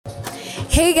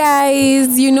Hey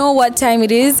guys, you know what time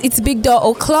it is. It's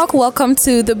BigDot o'clock. Welcome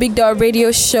to the BigDot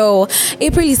radio show.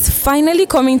 April is finally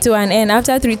coming to an end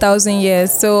after 3,000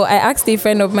 years. So I asked a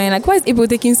friend of mine, like, why is April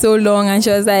taking so long? And she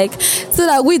was like, so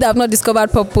that we that have not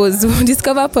discovered purpose will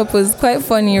discover purpose. Quite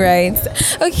funny, right?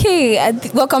 Okay,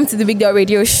 welcome to the BigDot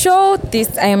radio show.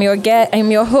 I am your guest. I'm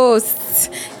your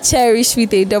host, Cherish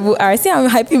with a double R. See, I'm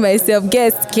hyping myself.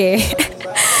 Guest, okay?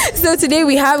 So today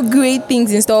we have great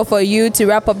things in store for you to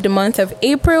wrap up the month of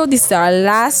April. This is our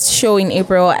last show in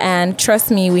April, and trust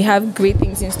me, we have great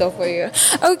things in store for you.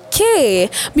 Okay,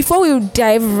 before we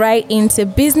dive right into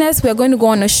business, we're going to go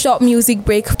on a short music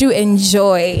break. Do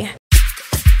enjoy.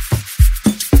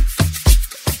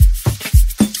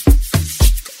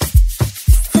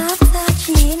 Stop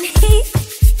touching me.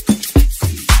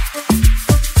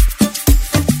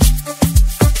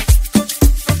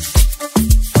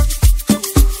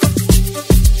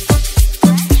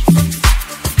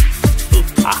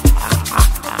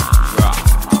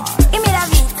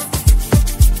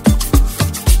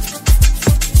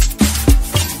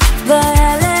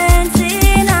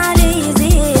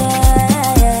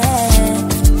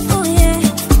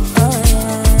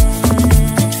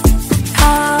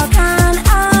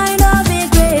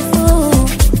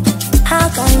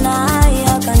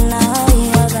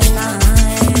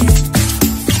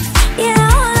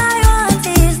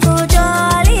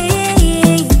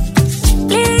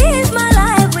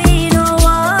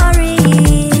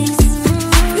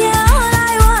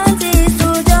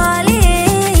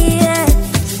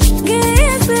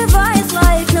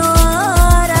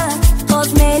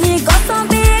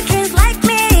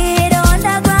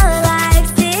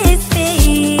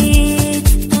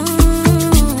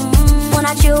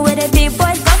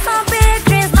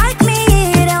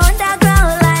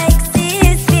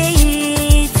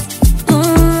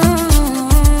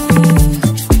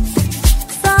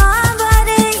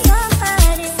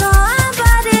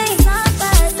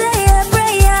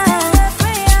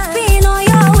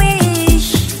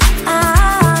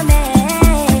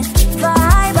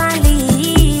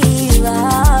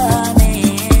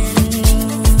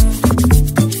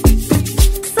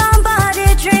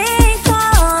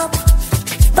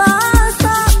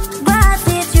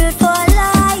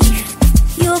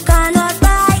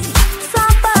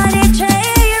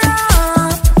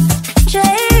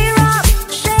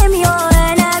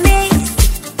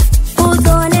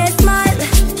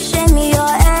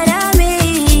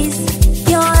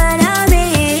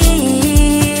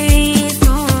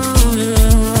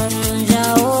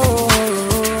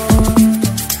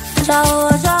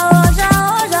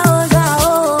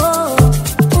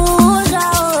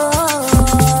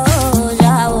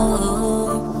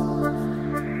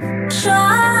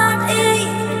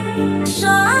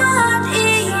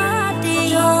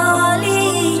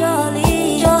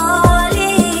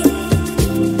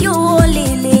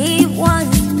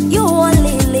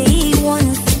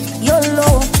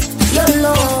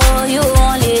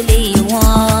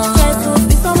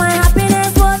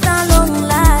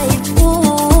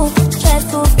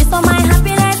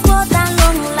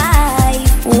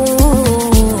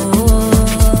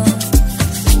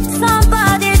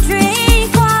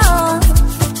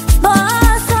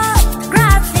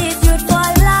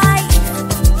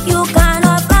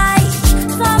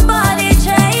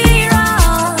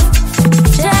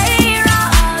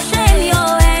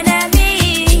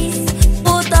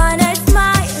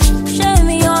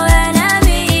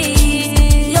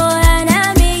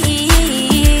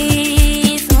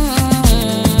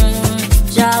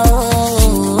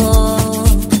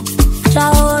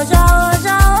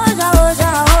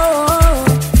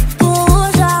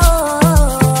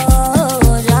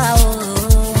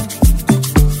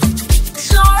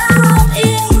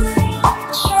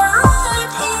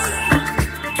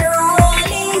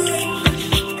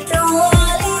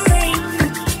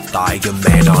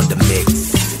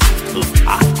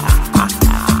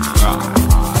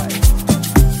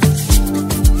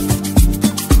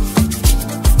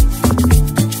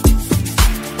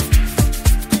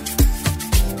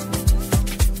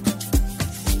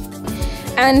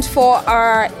 And for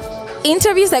our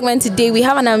interview segment today, we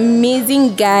have an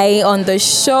amazing guy on the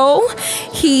show.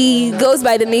 He goes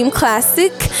by the name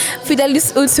Classic.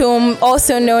 Fidelis Utum,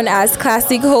 also known as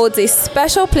Classic, holds a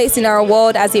special place in our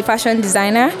world as a fashion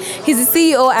designer. He's the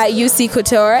CEO at UC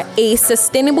Couture, a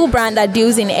sustainable brand that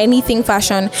deals in anything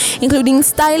fashion, including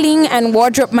styling and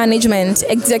wardrobe management,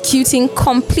 executing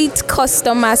complete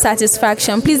customer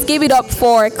satisfaction. Please give it up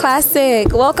for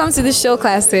Classic. Welcome to the show,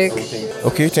 Classic.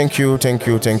 Okay, thank you.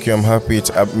 I'm happy. It's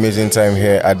amazing second time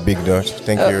here at BigDot.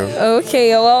 Thank you. Okay,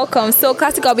 you're welcome. So,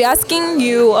 Classic, I'll be asking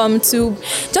you to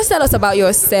just tell us about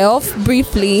yourself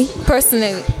briefly,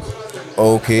 personally.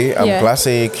 Okay, I'm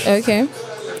Classic. Okay.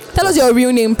 Tell us your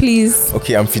real name, please.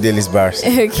 Okay, I'm Fidelis Bars.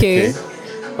 Okay.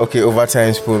 Okay, over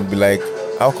time, people will be like,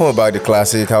 how come about the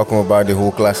Classic? How come about the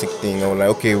whole Classic thing? I'm like,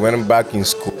 okay, when I'm back in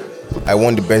school, I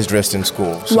won the best dressed in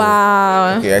school. So,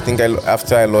 wow. Okay, I think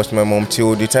after I lost my mom,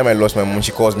 till the time I lost my mom,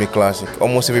 she calls me Classic.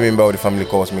 Almost every member of the family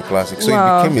calls me Classic. So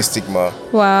it became a stigma.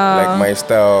 Wow. Like my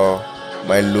style,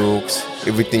 my looks,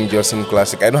 everything just seemed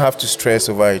Classic. I don't have to stress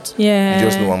over it. Yeah. You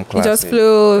just know I'm Classic. It just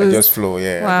flows. I just flow,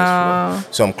 yeah. Wow. I just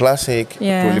flow. So I'm Classic,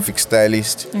 prolific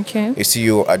stylist, a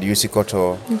CEO at UC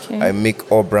Couture. Okay. I make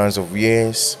all brands of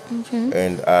wears,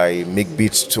 and I make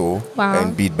beats too,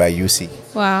 and beat by UC.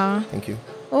 Wow. Thank you.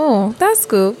 Oh, that's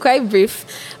cool. Quite brief,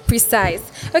 precise.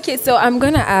 Okay, so I'm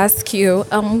gonna ask you,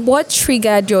 what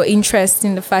triggered your interest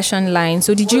in the fashion line?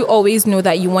 So did you always know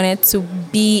that you wanted to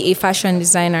be a fashion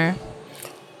designer?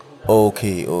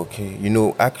 Okay. You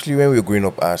know, actually, when we were growing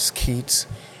up as kids,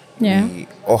 we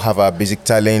all have our basic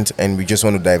talent, and we just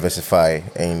want to diversify.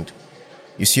 And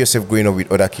you see yourself growing up with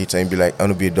other kids, and you be like, I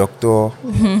want to be a doctor.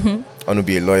 I want to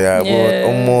be a lawyer,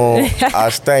 but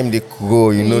as time they go,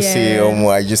 you know, say,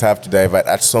 I just have to divert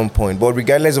at some point. But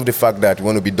regardless of the fact that we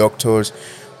want to be doctors,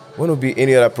 we want to be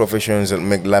any other professions,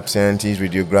 like lab scientist,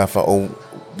 radiographer, or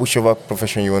whichever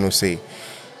profession you want to say,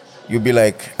 you'll be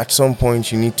like, at some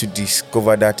point, you need to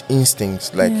discover that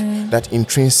instinct, like that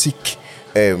intrinsic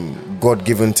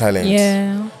God-given talent.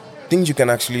 Yeah. Things you can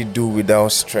actually do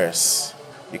without stress,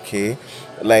 okay?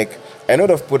 Like, I know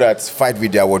the people that fight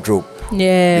with their wardrobe.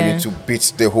 Yeah. You need to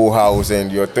beat the whole house and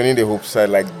you're turning the whole side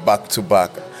like back to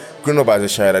back. Growing up as a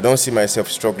child, I don't see myself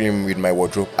struggling with my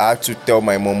wardrobe. I had to tell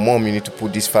my mom, you need to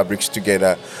put these fabrics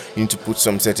together. You need to put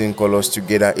some certain colors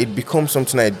together. It becomes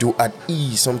something I do at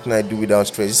ease, something I do without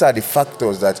stress. These are the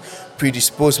factors that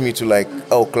predispose me to like,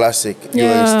 Classic, you're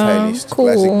a stylist.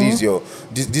 Cool. Classic,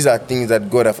 these are things that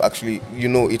God have actually, you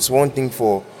know, it's one thing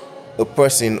for a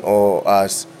person or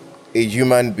as a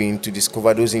human being to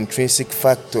discover those intrinsic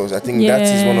factors. I think that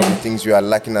is one of the things we are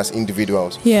lacking as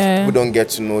individuals. Yeah. We don't get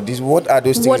to know this. What are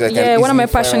those things I can what am I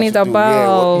passionate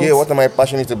about? What am I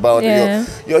passionate about? Yeah.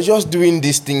 You're just doing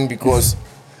this thing because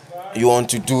you want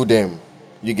to do them.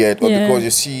 You get, or because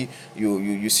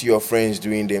you see your friends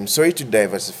doing them. Sorry to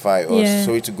diversify us.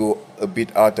 Sorry to go a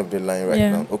bit out of the line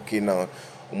now. Okay, now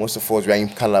most of us we are in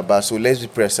Calabar, so let's be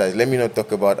precise. Let me not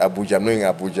talk about Abuja. I'm not in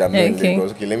Abuja, I'm not in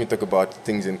Lagos. Okay, let me talk about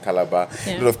things in Calabar.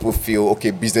 A lot of people feel,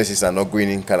 businesses are not growing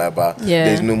in Calabar.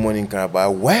 There's no money in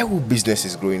Calabar. Why would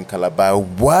businesses grow in Calabar?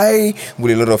 Why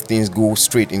would a lot of things go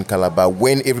straight in Calabar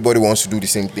when everybody wants to do the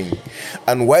same thing?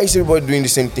 And why is everybody doing the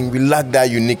same thing? We lack that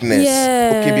uniqueness.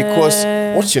 Okay,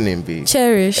 because, what's your name, babe?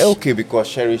 Cherish. Okay, because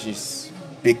Cherish is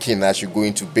baking as you go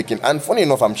into baking. And funny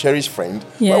enough, I'm Cherish's friend.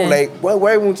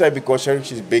 Why won't I, because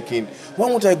Cherish is baking,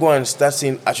 why won't I go and start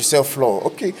saying, I should sell flour?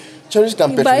 Okay, Cherish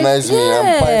can patronize me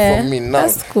and buy from me now.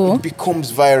 That's cool. It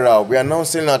becomes viral. We are now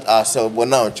selling out ourselves, but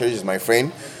now Cherish is my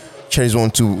friend. Cherish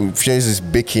is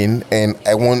baking, and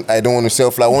I don't want to sell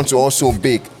flour. I want to also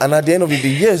bake. And at the end of the day,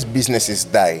 yes, businesses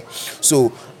die.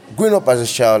 So growing up as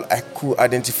a child, I could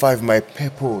identify my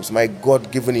purpose, my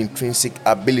God-given intrinsic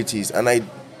abilities, and I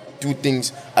do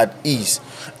things at ease.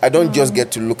 I don't just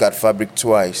get to look at fabric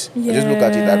twice. I just look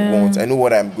at it at once. I know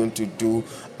what I'm going to do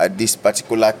at this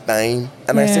particular time,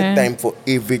 and I set time for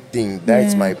everything.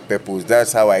 That's my purpose.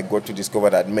 That's how I got to discover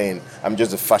that, man, I'm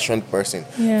just a fashion person.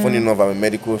 Funny enough, I'm a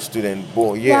medical student,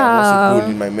 but I'm also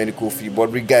good in my medical field. But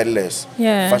regardless,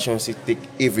 fashion still take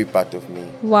every part of me.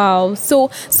 Wow. So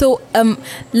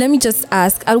let me just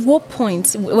ask, at what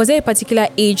point was there a particular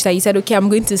age that you said, okay, I'm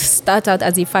going to start out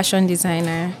as a fashion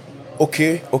designer?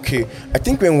 Okay. I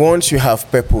think once you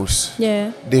have purpose,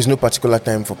 there's no particular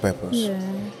time for purpose.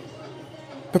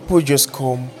 Purpose just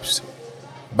comes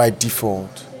by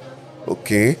default.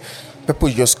 Okay?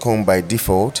 Purpose just come by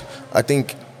default. I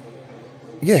think,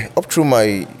 up through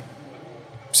my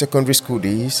secondary school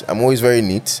days, I'm always very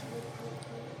neat.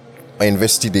 My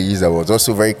university days, I was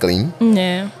also very clean.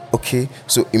 Okay,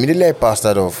 so immediately I passed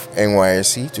out of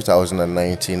NYSC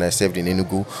 2019. I served in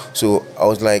Enugu. So I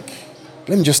was like,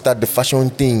 let me just start the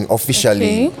fashion thing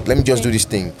officially. Let me just do this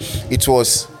thing. It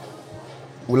was,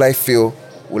 will I fail?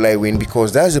 Will I win?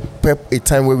 Because that's a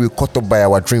time where we're caught up by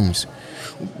our dreams.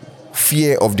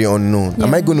 Fear of the unknown.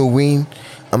 Am I going to win?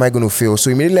 am I going to fail? So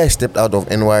immediately I stepped out of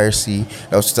NYSC.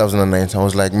 That was 2009. I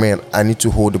was like, man, I need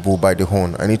to hold the bull by the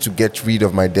horn. I need to get rid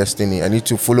of my destiny. I need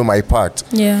to follow my path.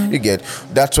 Yeah. You get?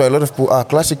 That's why a lot of people are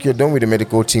classic. You're done with the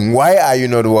medical team. Why are you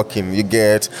not working? You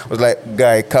get? I was like,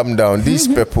 guy, calm down. This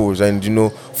purpose, and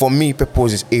for me,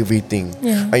 purpose is everything.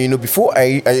 Yeah. And before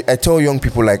I tell young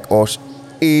people like us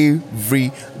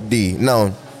every day.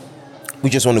 Now, we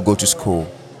just want to go to school,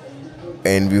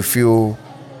 and we feel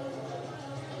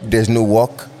there's no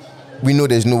work. We know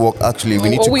there's no work actually. We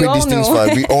need to create these things for.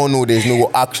 We all know there's no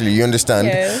work actually. You understand?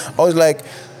 Yeah. I was like,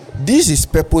 this is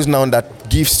purpose now that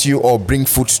gives you or bring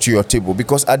food to your table.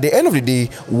 Because at the end of the day,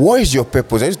 what is your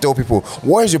purpose? I just tell people,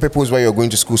 what is your purpose while you're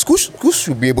going to school? School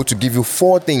should be able to give you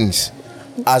 4 things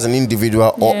as an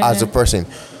individual or as a person.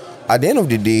 At the end of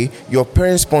the day, your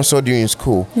parents sponsored you in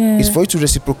school. It's for you to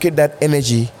reciprocate that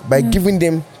energy by giving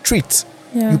them treats.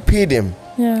 You pay them.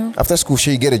 After school,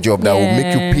 you get a job that will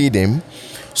make you pay them.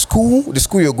 The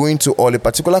school you're going to, or a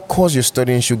particular course you're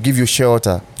studying should give you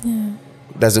shelter.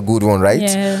 That's a good one, right?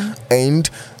 And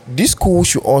this school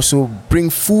should also bring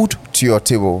food to your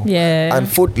table. And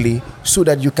fourthly, so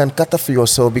that you can cater for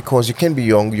yourself, because you can be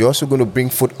young. You're also going to bring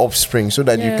food offspring so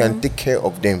that you can take care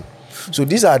of them. So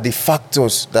these are the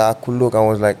factors that I could look. I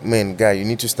was like, man, guy, you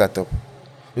need to start up.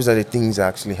 Those are the things I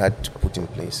actually had to put in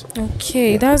place.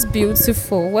 Okay, that's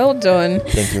beautiful. Well done.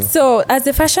 Thank you. So, as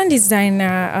a fashion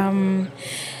designer,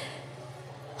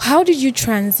 how did you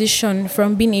transition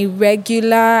from being a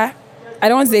regular, I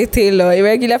don't want to say tailor, a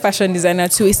regular fashion designer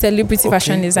to a celebrity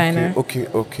fashion designer?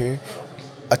 Okay.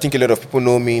 I think a lot of people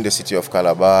know me in the city of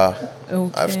Calabar.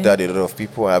 I've studied a lot of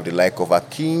people. I have the like of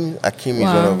Akim. Akim is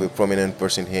one of the prominent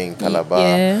person here in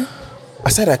Calabar.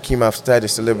 Aside Akim, I've styled a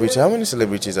celebrity. How many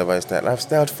celebrities have I styled? I've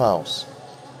styled Fowls.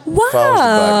 Wow. Fowls the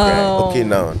bad guy. Okay,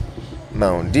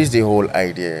 now, this is the whole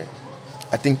idea.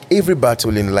 I think every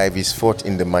battle in life is fought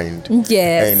in the mind.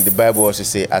 Yes. And the Bible also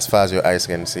says, as far as your eyes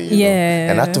can see.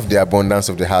 Yeah. And out of the abundance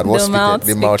of the heart, what speaketh?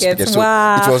 The mouth speaketh. So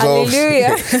wow. it was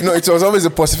Hallelujah. it was always a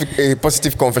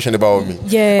positive confession about me.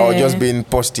 Yeah. I was just being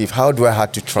positive. How do I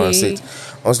have to transit?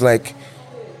 I was like,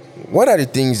 what are the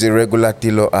things the regular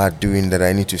tailor are doing that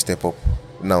I need to step up?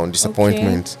 Now,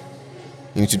 disappointment.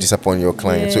 You need to disappoint your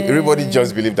client. So everybody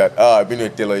just believe that, I've been a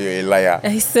tailor, you're a liar.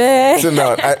 I say. So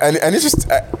now, I need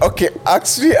to,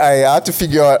 actually, I had to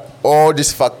figure out all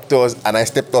these factors and I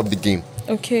stepped up the game.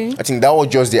 Okay. I think that was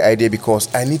just the idea,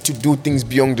 because I need to do things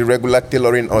beyond the regular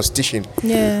tailoring or stitching.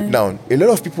 Now, a lot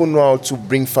of people know how to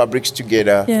bring fabrics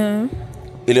together.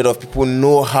 A lot of people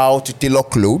know how to tailor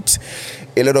clothes.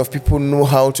 A lot of people know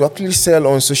how to actually sell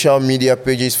on social media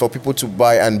pages for people to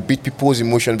buy and beat people's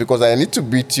emotions, because I need to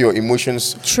beat your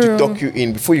emotions to talk you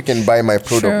in before you can buy my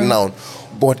product now.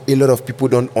 But a lot of people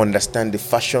don't understand the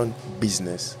fashion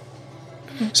business.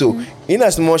 So, in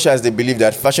as much as they believe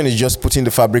that fashion is just putting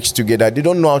the fabrics together, they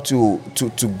don't know how to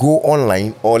go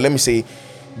online, or let me say,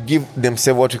 give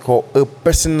themselves what we call a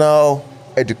personal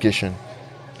education.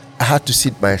 I had to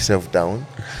sit myself down.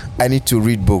 I need to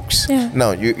read books.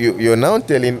 Now, you're now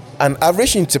telling an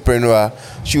average entrepreneur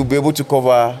should be able to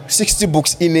cover 60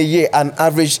 books in a year. An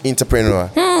average entrepreneur,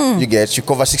 you get, should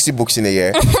cover 60 books in a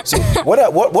year. So what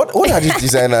are these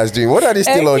designers doing? What are these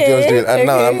tailors just doing? And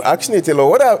now I'm asking a tailor,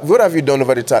 what have you done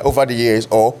over the years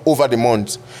or over the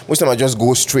months? Most of them I just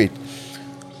go straight.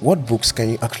 What books can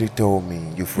you actually tell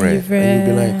me you've read? And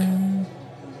you'll be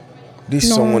like, this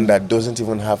is someone that doesn't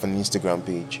even have an Instagram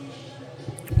page.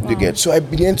 You get. So I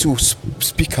began to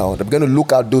speak out. I began to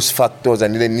look at those factors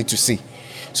and then need to see.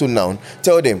 So now,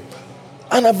 tell them,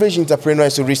 an average entrepreneur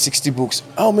is to read 60 books.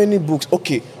 How many books?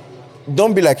 Okay,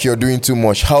 don't be like you're doing too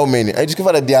much. How many? I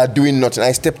discovered that they are doing nothing.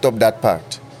 I stepped up that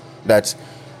part. That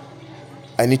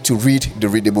I need to read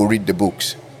the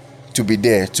books, to be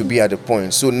there, to be at the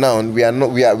point. So now we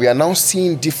are now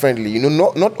seeing differently.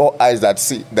 Not all eyes that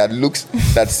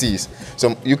sees. So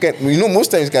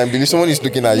most times you can believe someone is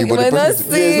looking at you, but the person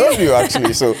it's not you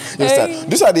actually. So you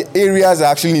understand? These are the areas that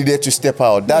actually needed to step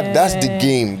out. That's the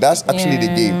game. That's actually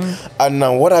the game. And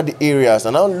now what are the areas?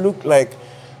 And now look like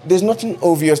there's nothing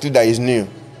obviously that is new.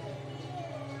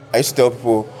 I used to tell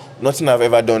people, nothing I've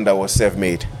ever done that was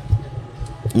self-made.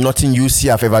 Nothing you see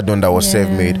I've ever done that was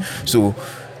self-made. So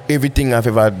everything I've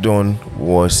ever done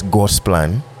was God's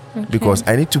plan, because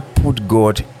I need to put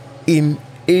God in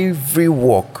every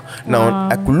work. Now,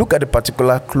 I could look at a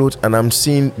particular cloth and I'm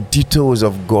seeing details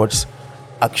of God's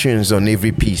actions on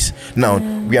every piece. Now,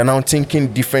 we are now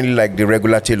thinking differently like the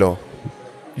regular tailor.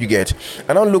 You get?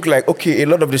 And I look like, okay, a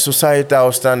lot of the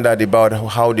societal standard about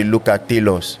how they look at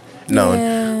tailors. Now,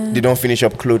 they don't finish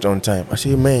up clothes on time. I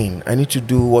say, man, I need to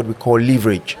do what we call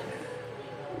leverage.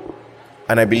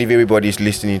 and I believe everybody is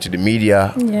listening to the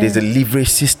media. Yeah. There's a leverage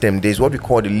system. There's what we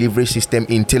call the leverage system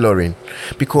in tailoring.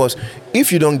 Because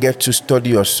if you don't get to study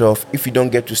yourself, if you don't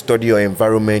get to study your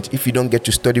environment, if you don't get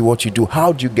to study what you do,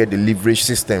 how do you get the leverage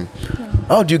system?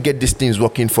 How do you get these things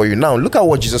working for you? Now, look at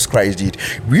what Jesus Christ did.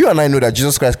 You and I know that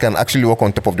Jesus Christ can actually walk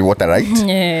on top of the water, right?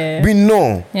 Yeah. We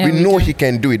know. Yeah, we know do. he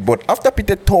can do it. But after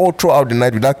Peter toiled throughout the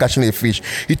night without catching a fish,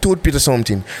 he told Peter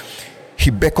something. He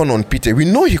beckoned on Peter. We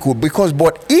know he could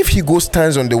but if he goes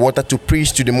stands on the water to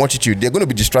preach to the multitude, they're going to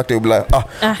be distracted. They'll be like,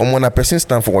 I'm when a person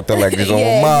stand for water like this.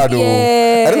 Yeah, Mad,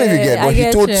 yeah, I don't know if you get, but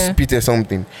he told you. Peter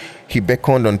something. He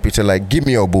beckoned on Peter like, give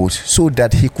me your boat, so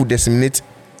that he could disseminate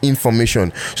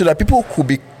information, so that people could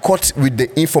be caught with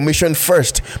the information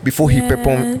first before he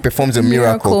performs a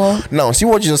miracle. Now, see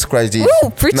what Jesus Christ did.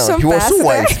 Ooh, preach now, some he was so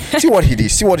fast. wise. See what he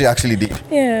did. See what he actually did.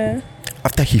 Yeah.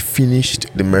 After he finished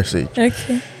the message,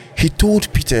 Okay. he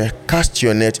told Peter, cast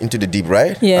your net into the deep,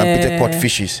 right? Yeah. And Peter caught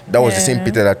fishes. That was the same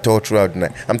Peter that told throughout the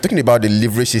night. I'm talking about the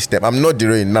leverage system. I'm not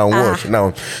derailing. Now watch.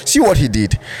 Now, see what he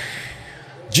did.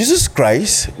 Jesus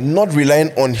Christ, not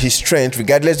relying on his strength,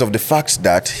 regardless of the fact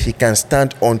that he can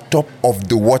stand on top of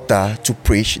the water to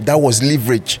preach, that was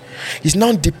leverage. He's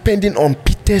now depending on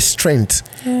Peter's strength.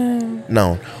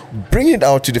 Now, bring it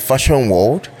out to the fashion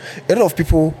world. A lot of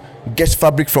people get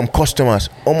fabric from customers.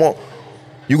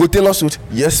 You go tell us what?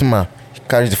 Yes, ma. He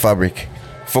carries the fabric,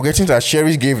 forgetting that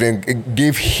Sherry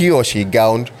gave he or she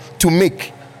gown to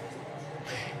make.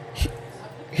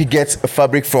 He gets a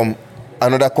fabric from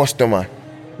another customer.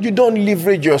 You don't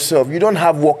leverage yourself. You don't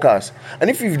have workers.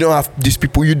 And if you don't have these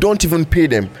people, you don't even pay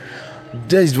them.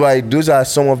 That is why those are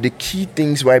some of the key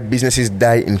things why businesses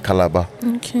die in Calabar.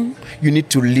 Okay. You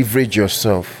need to leverage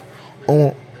yourself.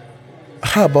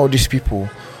 How about these people?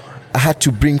 I had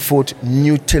to bring forth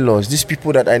new tailors. These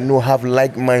people that I know have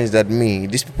like minds than me.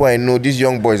 These people I know, these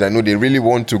young boys I know, they really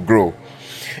want to grow.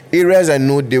 Areas I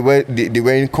know they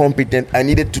were incompetent. I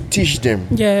needed to teach them.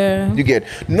 Yeah. You get,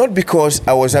 not because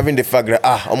I was having the fact that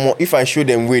if I show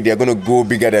them way, they're gonna go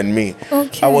bigger than me.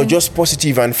 Okay. I was just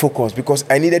positive and focused because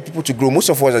I needed people to grow. Most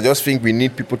of us, I just think we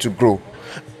need people to grow.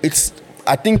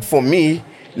 I think for me,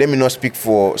 let me not speak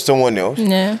for someone else.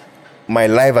 Yeah. My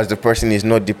life as the person is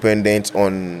not dependent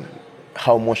on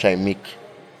how much I make.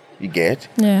 You get?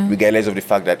 Yeah. Regardless of the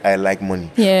fact that I like money.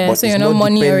 Yeah, but so it's you're not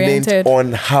money dependent oriented.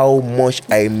 on how much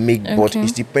I make, but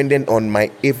it's dependent on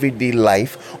my everyday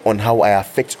life, on how I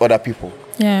affect other people.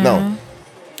 Yeah. Now,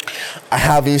 I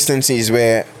have instances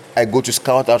where I go to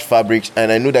scout out fabrics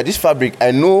and I know that this fabric, I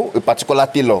know a particular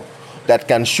tailor that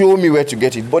can show me where to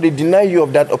get it, but they deny you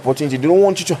of that opportunity. They don't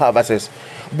want you to have access.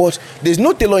 But there's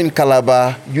no tailor in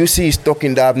Calabar you see is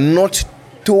talking that I've not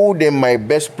told them my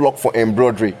best plug for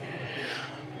embroidery.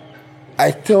 I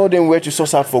tell them where to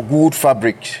source out for good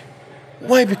fabrics.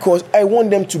 Why? Because I want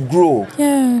them to grow.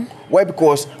 Yeah. Why?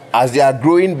 Because as they are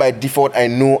growing by default, I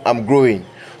know I'm growing.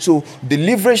 So the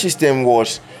leverage system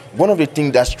was one of the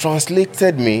things that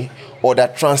translated me or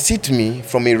that transit me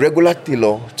from a regular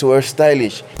tailor to a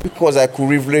stylish, because I could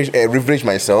leverage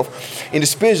myself in the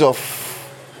space of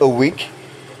a week.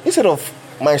 Instead of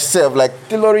myself like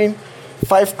tailoring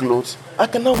 5 clothes, I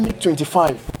can now make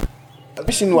 25. Have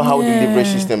you seen how the leverage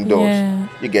system does? Yeah.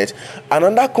 You get?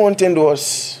 Another content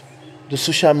was the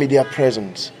social media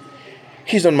presence.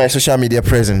 He's on my social media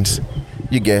presence.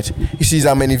 You get? He sees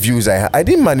how many views I have. I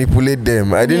didn't manipulate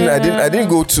them. I didn't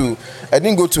go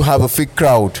to have a fake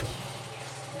crowd.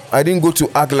 I didn't go to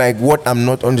act like what I'm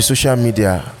not on the social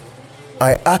media.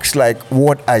 I act like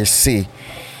what I say.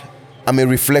 I'm a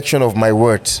reflection of my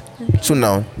words. So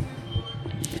now,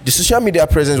 the social media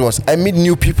presence was, I meet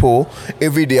new people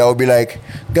every day. I'll be like,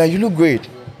 guy, you look great.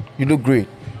 You look great.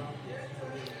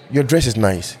 Your dress is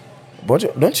nice.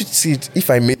 But don't you see it if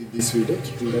I made it this way? Don't you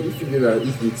think that if you did that,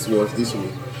 if it was this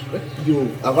way?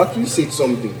 I've actually said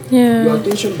something. Yeah. Your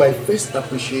attention by first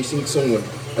appreciating someone.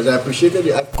 As I appreciated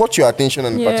it, I caught your attention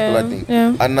on a particular thing.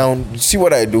 Yeah. And now, see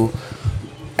what I do?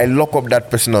 I lock up that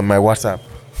person on my WhatsApp.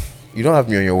 You don't have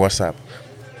me on your WhatsApp.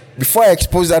 Before I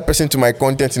expose that person to my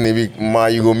content in a week,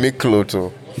 you go make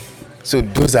clothes. So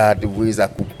those are the ways I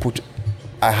could put.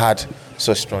 I had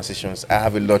such transitions. I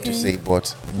have a lot to say,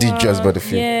 but did just but a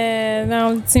few. Yeah,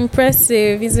 now it's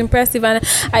impressive. It's impressive, and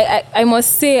I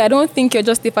must say, I don't think you're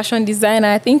just a fashion designer.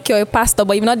 I think you're a pastor,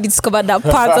 but you've not discovered that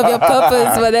part of your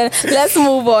purpose. But then let's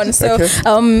move on. So,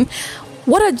 okay.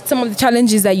 What are some of the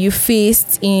challenges that you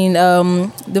faced in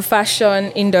the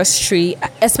fashion industry,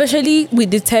 especially with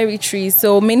the territory?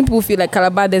 So many people feel like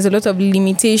Calabar, there's a lot of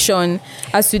limitation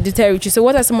as to the territory. So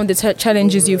what are some of the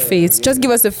challenges you faced? Just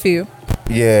give us a few.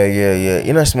 Yeah.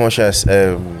 In as much as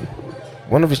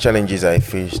one of the challenges I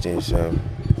faced is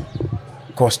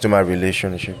customer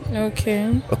relationship.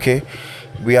 Okay. Okay,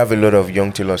 we have a lot of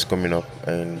young tailors coming up,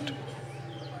 and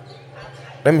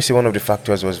let me say one of the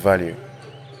factors was value.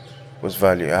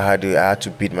 I had to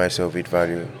beat myself with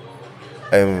value.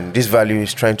 This value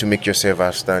is trying to make yourself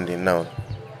outstanding. Now,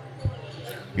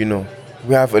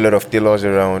 we have a lot of tailors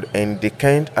around, and they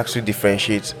can't actually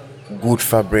differentiate good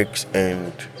fabrics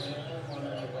and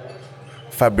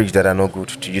fabrics that are not good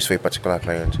to use for a particular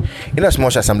client. In as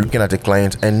much as I'm looking at a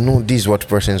client and know this is what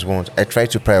persons want, I try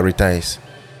to prioritize.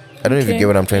 I don't know if you get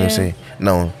what I'm trying to say.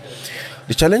 Now,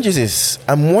 the challenge is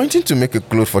I'm wanting to make a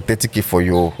clothes for 30k for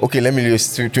you. Okay, let me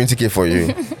use 20k for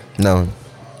you. Now,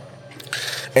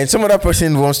 and some other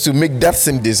person wants to make that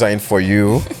same design for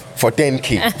you for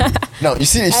 10k. Now, you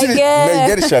see, now you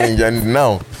get the challenge. And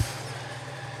now,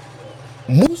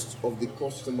 most of the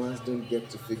customers don't get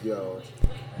to figure out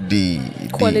the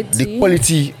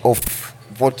quality of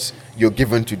what you're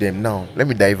giving to them. Now, let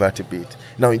me divert a bit.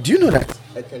 Now, do you know that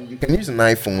you can use an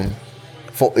iPhone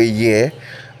for a year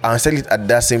and sell it at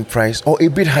that same price or a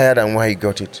bit higher than why you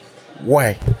got it?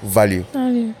 Why? Value.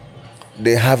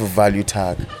 They have a value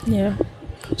tag. Yeah.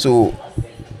 So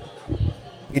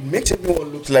it makes everyone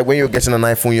look like when you're getting an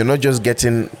iPhone, you're not just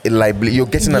getting a liability, you're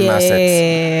getting an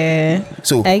asset.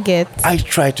 So I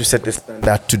try to set the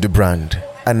standard to the brand.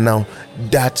 And now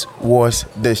that was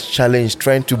the challenge,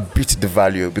 trying to beat the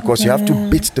value, because you have to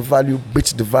beat the value,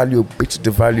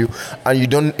 and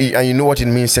you know what it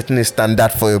means, setting a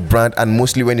standard for a brand. And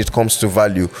mostly when it comes to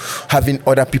value, having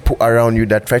other people around you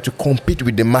that try to compete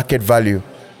with the market value.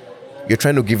 You're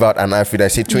trying to give out an outfit, I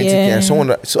say 20k and so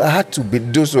on. So I had to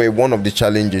beat, those were one of the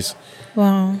challenges.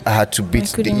 Wow. I had to beat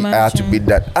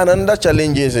that. And another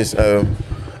challenge is I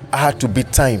had to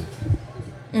beat time.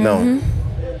 Now,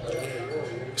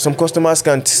 some customers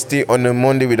can't stay on a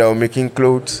Monday without making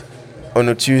clothes, on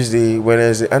a Tuesday,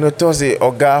 Wednesday, and a Thursday,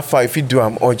 or Gafa, if you do,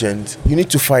 I'm urgent. You need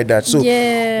to fight that. So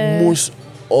most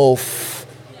of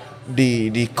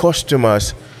the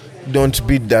customers don't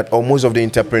beat that, or most of the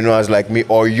entrepreneurs like me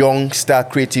or young star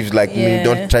creatives like me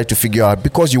don't try to figure out,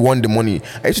 because you want the money.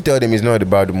 I used to tell them it's not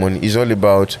about the money, it's all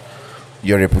about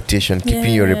your reputation,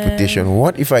 keeping your reputation.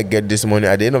 What if I get this money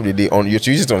at the end of the day, you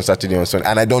use it on Saturday or Sunday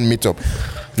and I don't meet up?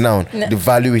 Now the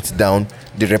value is down,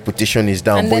 the reputation is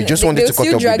down, but you just wanted to cut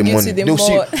up with the money.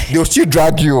 They'll still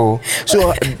drag you.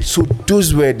 So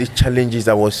those were the challenges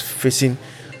I was facing.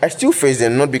 I still face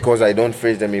them, not because I don't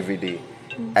face them every day.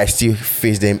 I still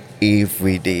face them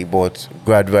every day, but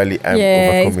gradually I'm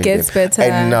overcoming it gets them. Better.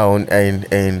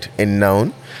 And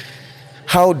now,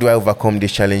 how do I overcome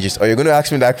these challenges? Are you going to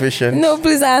ask me that question? No,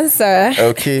 please answer.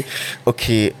 Okay.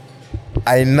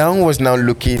 I was now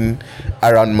looking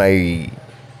around my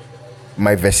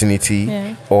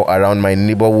vicinity or around my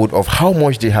neighborhood of how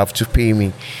much they have to pay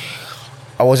me.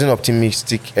 I wasn't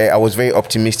optimistic. I was very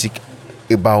optimistic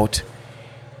about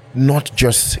not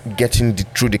just getting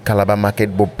through the Calabar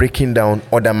market, but breaking down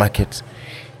other markets.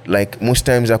 Like most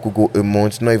times I could go a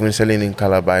month not even selling in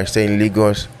Calabar, I stay in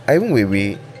Lagos, I even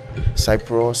way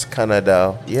Cyprus,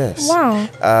 Canada. Yes. Wow.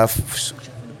 I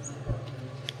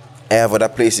have other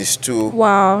places too.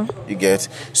 Wow. You get?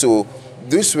 So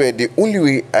this were the only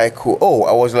way I could.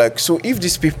 I was like, so if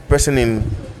this person in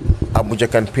Abuja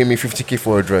can pay me 50k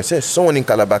for a dress, yes, someone in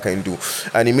Calabar can do.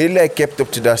 And immediately I kept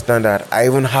up to that standard. I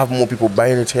even have more people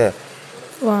buying it here.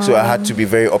 Wow. So I had to be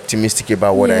very optimistic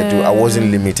about what I do. I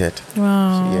wasn't limited.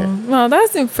 Wow. So, Wow,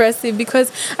 that's impressive, because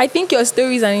I think your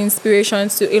story is an inspiration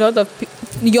to a lot of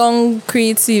young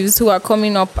creatives who are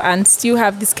coming up and still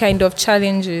have this kind of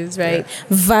challenges, right?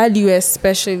 Value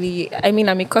especially. I mean,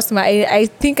 I'm a customer. I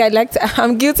think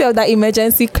I'm guilty of that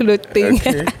emergency clothes thing.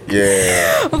 Okay.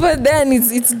 Yeah. But then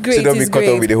it's great. So don't be caught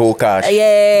up with the whole cash.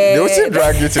 Yeah. They'll still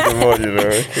drag you to the mall, you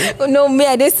know. No, me,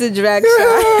 I did still drag.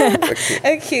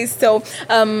 Okay, so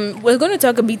we're going to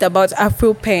talk a bit about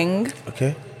Afropeng.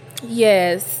 Okay.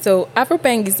 Yes, so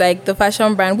Afropeng is like the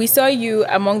fashion brand. We saw you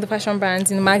among the fashion brands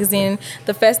in the magazine,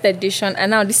 the first edition, and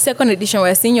now the second edition.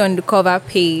 We're seeing you on the cover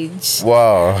page.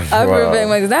 Wow.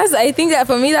 Afropeng. Wow. I think that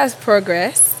for me, that's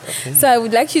progress. Okay. So I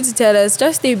would like you to tell us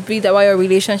just a bit about your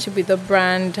relationship with the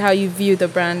brand, how you view the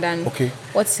brand, and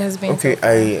what it has been. Okay,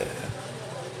 so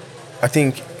I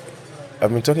think I've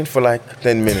been talking for like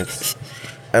 10 minutes,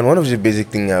 and one of the basic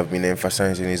things I've been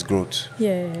emphasizing is growth.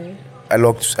 Yeah. I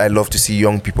love to see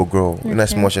young people grow. Okay. In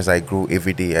as much as I grow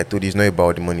every day, I thought it's not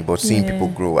about the money, but seeing people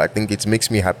grow. I think it makes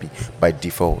me happy by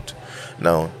default.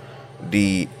 Now,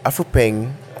 the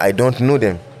Afropeng, I don't know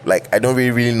them. Like, I don't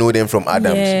really know them from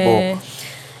Adams. But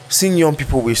seeing young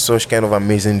people with such kind of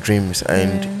amazing dreams,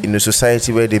 and in a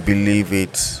society where they believe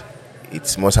it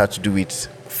must have to do with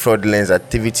fraudulent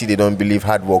activity. They don't believe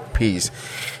hard work pays.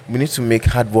 We need to make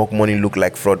hard work money look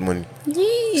like fraud money.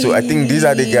 So I think these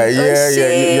are the guys.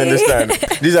 You understand?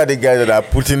 These are the guys that are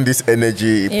putting this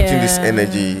energy,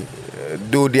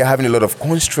 though they're having a lot of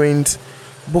constraints.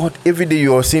 But every day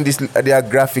you're seeing this, their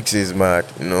graphics is mad,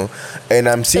 and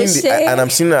I'm seeing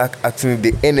actually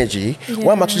the energy.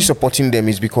 Why I'm actually supporting them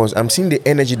is because I'm seeing the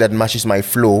energy that matches my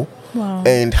flow,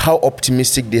 and how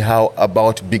optimistic they are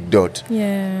about BigDot.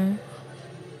 Yeah,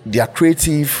 they are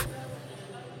creative,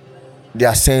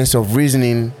 their sense of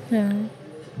reasoning,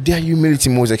 their humility,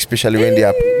 most especially when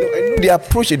they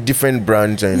approach a different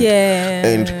brand,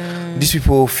 and these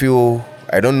people feel.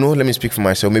 I don't know. Let me speak for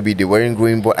myself. Maybe they weren't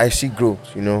growing, but I see growth.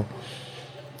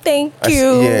 Thank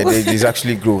you. There's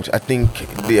actually growth. I think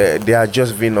they are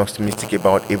just being optimistic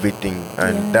about everything,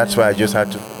 and that's why I just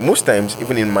had to. Most times,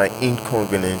 even in my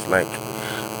inconvenience, I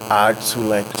had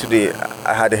to today.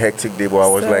 I had a hectic day, but I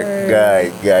was like,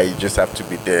 guy, you just have to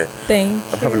be there.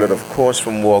 I'm having a lot of calls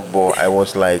from work, but I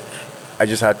was like, I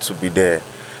just had to be there.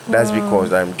 That's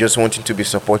because I'm just wanting to be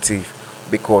supportive,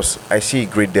 because I see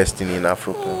great destiny in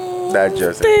Africa. That's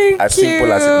just as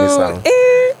simple as it may sound.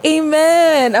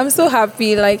 Amen. I'm so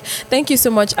happy. Thank you so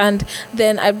much. And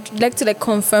then I'd like to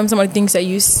confirm some of the things that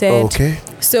you said. Okay.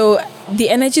 So the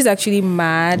energy is actually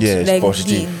mad. Yeah, it's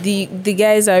positive. The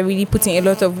guys are really putting a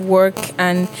lot of work,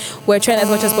 and we're trying as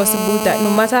much as possible that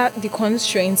no matter the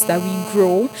constraints that we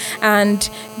grow, and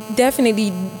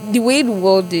definitely the way the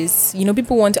world is,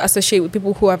 people want to associate with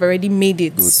people who have already made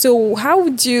it. Good. So how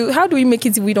do we make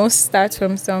it if we don't start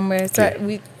from somewhere?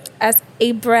 So as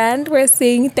a brand, we're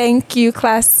saying thank you,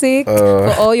 Classic,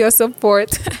 for all your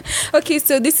support. Okay,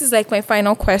 so this is my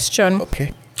final question.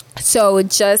 Okay. So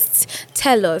just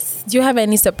tell us, do you have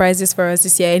any surprises for us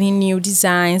this year? Any new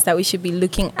designs that we should be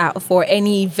looking out for?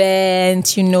 Any event,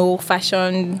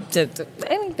 fashion,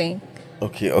 anything?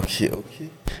 Okay.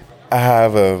 I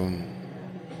have,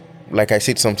 like I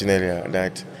said something earlier,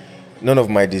 that none of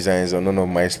my designs or none of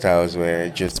my styles were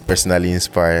just personally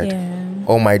inspired. Yeah.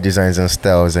 All my designs and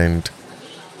styles and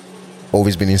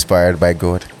always been inspired by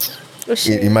God.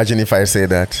 Imagine if I say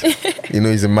that.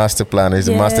 He's a master planner, he's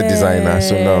a master designer.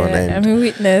 So no, I'm a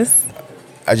witness.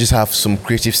 I just have some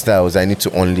creative styles I need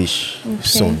to unleash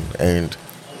soon. And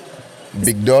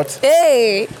BigDot,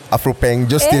 Afropeng,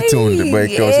 just stay tuned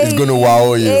because it's gonna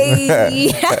wow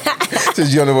you. So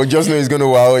just know it's gonna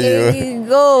wow you.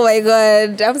 Oh my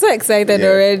God, I'm so excited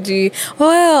already.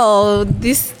 Well,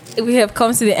 we have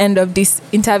come to the end of this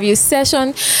interview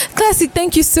session. Classic,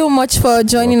 thank you so much for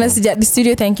joining us at the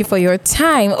studio. Thank you for your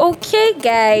time. Okay,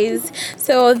 guys.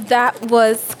 So that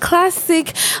was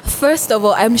Classic. First of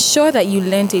all, I'm sure that you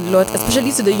learned a lot,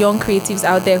 especially to the young creatives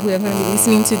out there who are going to be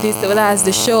listening to this, whether as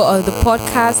the show or the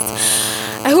podcast.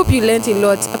 I hope you learned a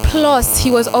lot. Plus,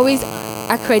 he was always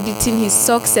accrediting his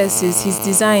successes, his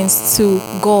designs to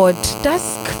God.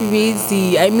 That's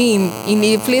crazy. I mean, in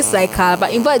a place like Calabar,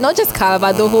 in fact, not just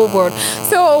Calabar, the whole world.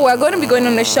 So we're going to be going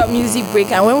on a short music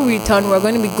break, and when we return, we're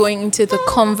going to be going into the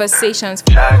conversations.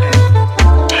 I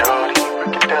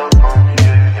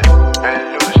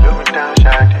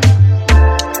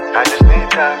just need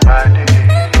that body.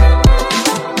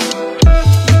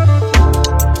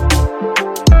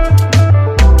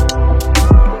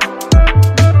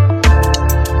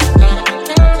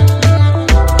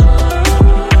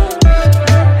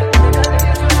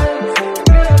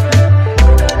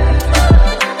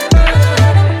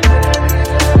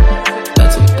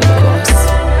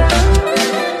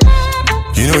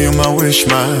 Wish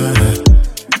man,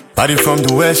 body from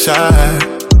the west side.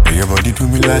 Your body do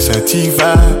me like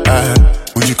sativa.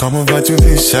 Would you come over to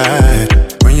this side?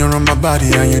 When you're on my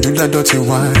body and you do that dirty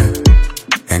wine,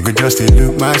 and good just to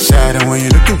look my side. And when you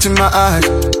look into my eyes,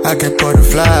 I get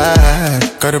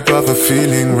butterflies. Got a proper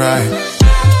feeling right.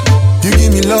 You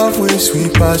give me love with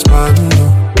sweet past by me,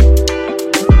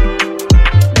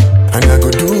 and I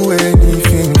go do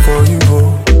anything for you.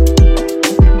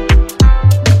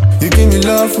 You give me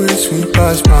love with sweet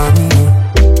past by me.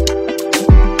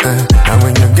 And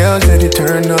when your girls ready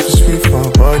turn up the sweet for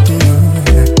body.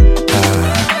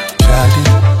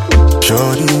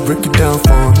 Shawty, break it down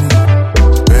for me.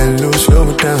 Bello, slow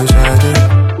it down, shawty.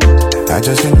 I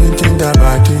just been thinking that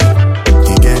body.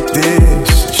 You get this,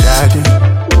 shawty.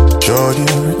 Shawty,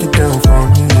 break it down for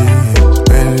me.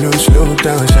 Bello, slow it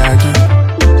down, shawty.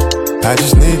 I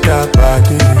just need that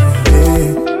body.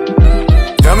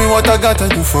 Tell me what I gotta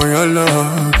do for your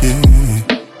love,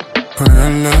 for your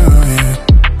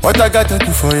love, What I gotta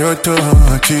do for your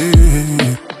touch,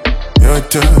 your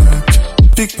touch.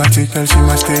 Big particles, she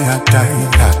must stay at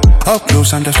tight. Up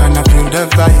close, I'm just trying to feel the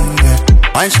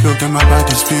vibe. Mind slow, then my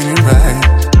body's feeling right.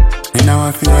 And now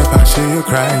I feel like I see you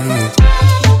crying.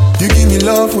 You give me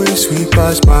love with sweet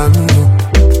past by me.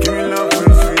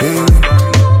 Yeah.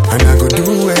 And I go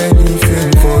do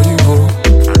anything for you.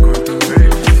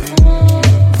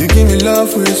 You give me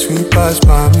love with sweet past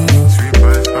by me.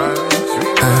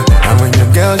 And when your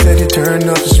girl said you turn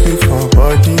up to speak for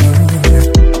body.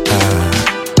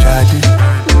 Daddy,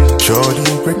 shorty,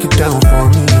 break it down for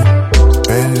me.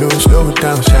 Hello, slow it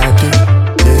down, shawty.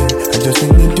 Yeah, I just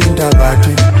been needing that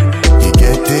body. You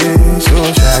get this, so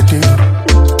shawty.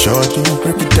 Shorty,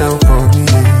 break it down for me.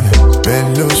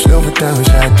 Hello, slow it down,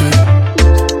 shawty.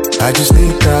 I just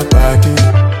need that body.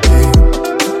 Yeah.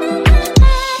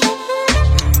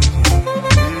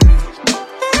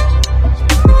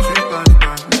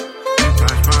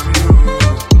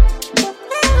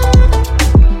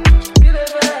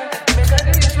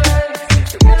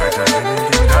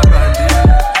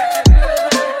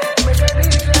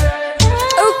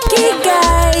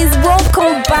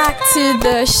 To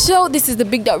the show. This is the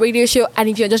BigDot Radio Show, and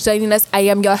if you're just joining us, I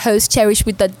am your host, Cherish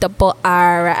with the double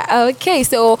R. Okay,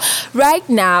 so right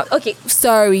now,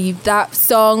 that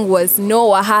song was No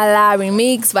Wahala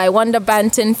remix by Wonder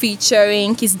Banton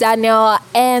featuring Kiss Daniel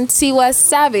and Tiwa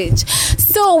Savage.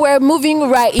 So we're moving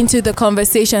right into the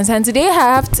conversations, and today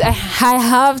I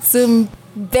have some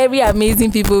very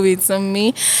amazing people with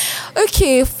me.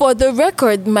 Okay, for the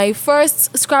record, my first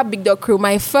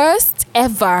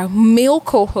ever male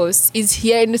co-host is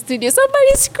here in the studio.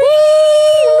 Somebody scream!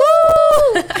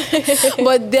 Woo!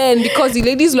 But then, because the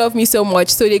ladies love me so much,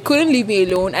 so they couldn't leave me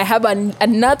alone, I have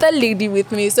another lady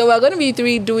with me. So we're going to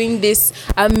be doing this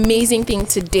amazing thing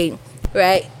today,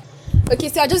 right? Okay,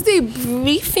 so I'll just do a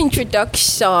brief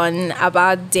introduction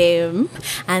about them,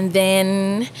 and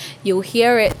then you'll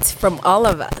hear it from all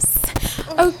of us.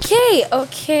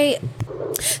 Okay.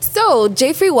 So,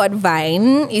 Jeffrey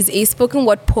Wadvine is a spoken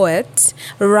word poet,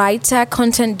 writer,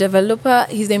 content developer.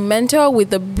 He's a mentor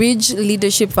with the Bridge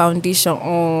Leadership Foundation.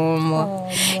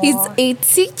 He's a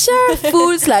teacher,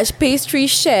 food/pastry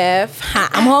chef.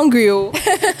 I'm hungry.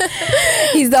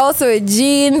 He's also a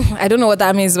gene. I don't know what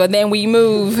that means, but then we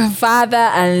move. Father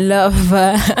and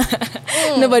lover.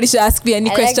 Nobody should ask me any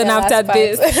question after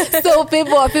this. So,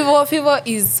 Favor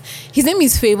is, his name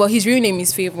is Favor. His real name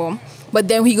is Favor. But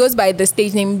then he goes by the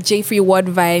stage name Jeffrey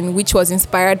Wadvine, which was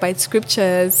inspired by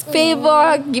scriptures.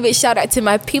 Favor, give a shout out to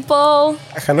my people.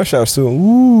 I cannot shout so.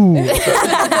 Ooh.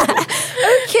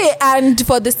 Okay, and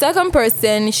for the second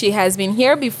person, she has been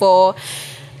here before.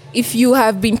 If you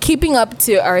have been keeping up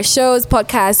to our shows,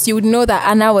 podcasts, you would know that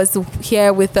Anna was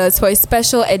here with us for a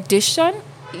special edition.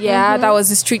 Yeah, that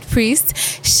was a street priest.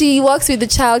 She works with the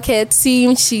childcare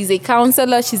team. She's a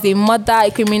counselor. She's a mother, a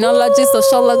criminologist,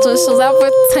 sociologist. She's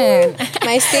everything.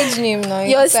 My stage name, no.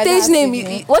 Your stage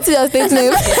name. What is your stage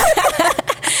name?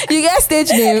 You get stage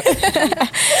name. Favor,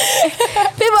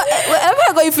 wherever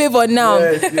I got you Favor now,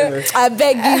 yes. I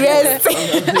beg you rest.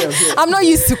 I'm not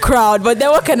used to crowd, but then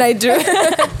what can I do?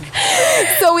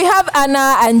 So we have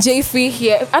Anna and Jeffrey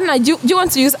here. Anna, do you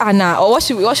want to use Anna, or what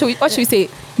should we say?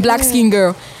 Black skin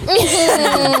girl. Please,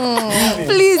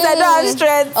 I don't have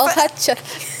strength. Oh,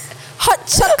 hot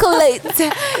chocolate.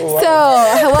 So,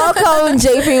 welcome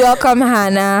Jeffrey, welcome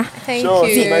Hannah. Thank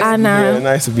you.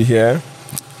 Nice to be here.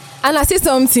 Anna, say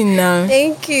something now.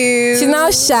 Thank you. She's now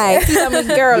shy. Please, I'm a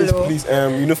girl. Please,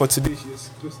 for today,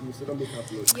 she's close to me, so don't make her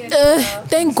upload.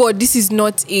 Thank God this is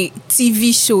not a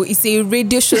TV show. It's a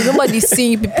radio show. Nobody's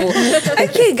seeing people.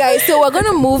 Okay, guys, so we're going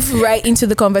to move right into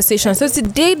the conversation. So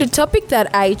today, the topic that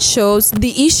I chose,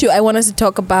 the issue I want us to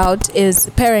talk about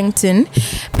is parenting.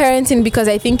 Parenting, because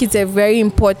I think it's a very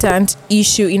important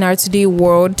issue in our today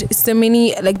world. So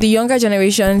many, like the younger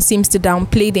generation seems to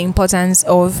downplay the importance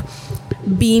of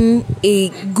being a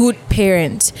good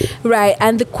parent, right?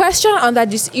 And the question under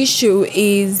this issue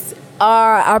is,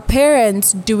 are our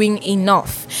parents doing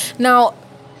enough? Now,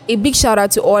 a big shout out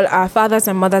to all our fathers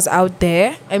and mothers out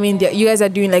there. I mean, you guys are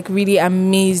doing like really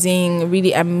amazing,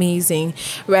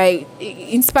 right?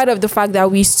 In spite of the fact that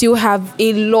we still have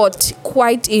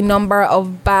quite a number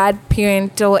of bad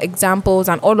parental examples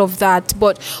and all of that,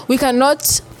 but we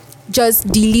cannot just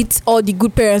delete all the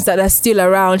good parents that are still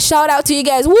around. Shout out to you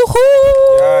guys.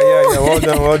 Woohoo!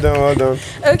 Yeah. Well done.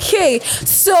 Okay,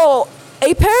 so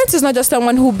a parent is not just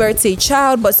someone who births a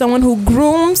child, but someone who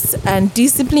grooms and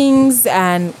disciplines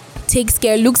and takes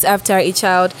care, looks after a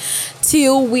child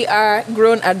till we are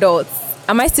grown adults.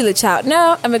 Am I still a child?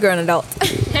 No, I'm a grown adult.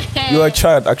 You are a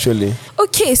child, actually.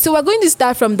 Okay, so we're going to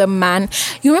start from the man.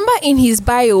 You remember in his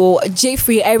bio,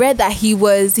 Jeffrey, I read that he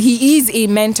is a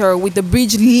mentor with the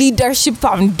Bridge Leadership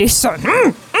Foundation.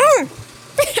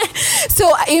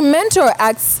 So a mentor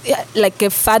acts like a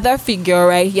father figure,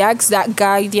 right? He acts that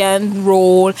guardian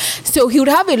role. So he would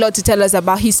have a lot to tell us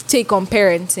about his take on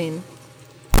parenting.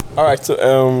 All right. So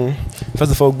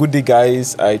first of all, good day,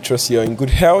 guys. I trust you're in good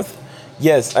health.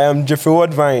 Yes, I am Jeffrey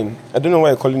Wardvine. I don't know why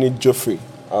you're calling it Geoffrey.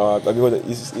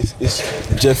 Because it's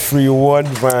Jeffrey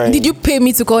Wardvine. Did you pay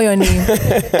me to call your name?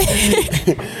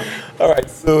 All right.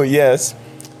 So yes,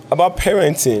 about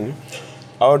parenting,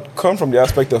 I would come from the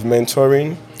aspect of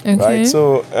mentoring. Okay. Right.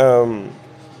 So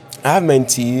I have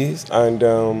mentees, and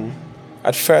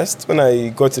at first when I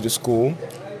got to the school,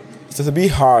 it was a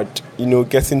bit hard,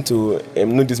 getting to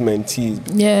know these mentees.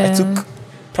 Yeah. I took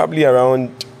probably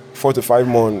around 4 to 5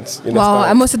 months. You Wow, understand?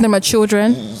 and most of them are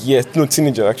children. Yes, no,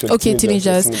 teenagers actually. Okay,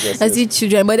 teenagers. I see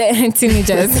children, but they're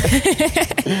teenagers.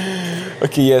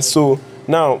 Okay, yes. So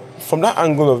now, from that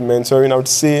angle of mentoring, I would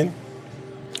say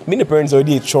being a parent is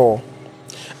already a chore.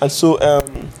 And so,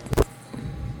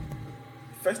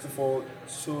 first of all,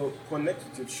 so connect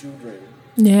with your children.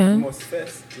 Yeah. You must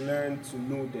first learn to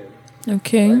know them.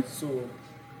 Okay. Right? So,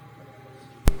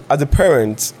 as a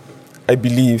parent, I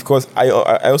believe, because I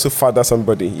also father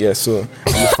somebody. Yeah, so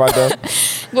I'm a father.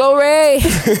 Glory.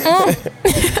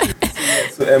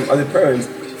 So, as a parent,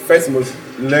 first you must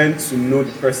learn to know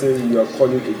the person you are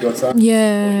calling a daughter.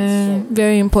 Yeah,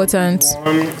 very important.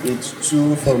 1, age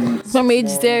 2, From age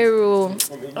 0.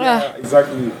 Yeah,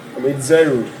 exactly. From age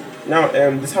 0. Now,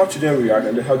 this is how children react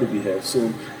and how they behave. So,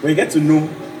 when you get to know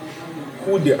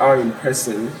who they are in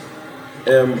person,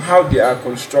 how they are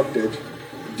constructed,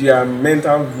 their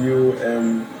mental view,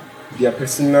 their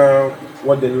personal,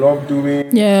 what they love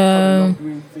doing, Yeah. how they love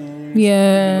doing things,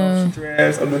 Yeah. they love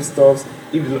stress, all those stuff.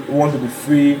 If you want to be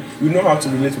free, you know how to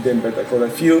relate to them better. Because I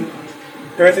feel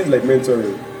parenting is like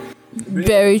mentoring.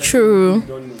 Very true. You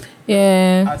don't know.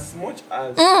 Yeah. As much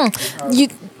as You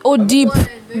deep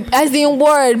as in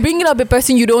word bringing up a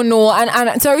person you don't know,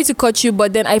 and sorry to cut you,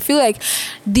 but then I feel like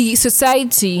the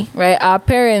society, right, our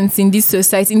parents in this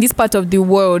society, in this part of the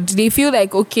world, they feel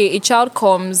like, okay, a child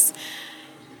comes,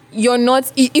 you're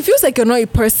not, it feels like you're not a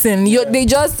person. They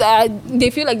just they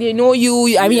feel like they know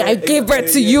you. I mean, I gave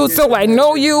birth to you, so I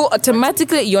know you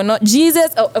automatically. You're not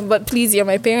Jesus. But please, you're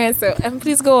my parents, so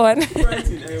please go on. For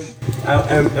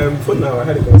now, I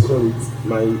had a concern with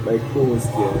my co-host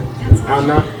here,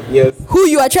 Anna. Yes. Who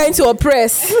you are trying to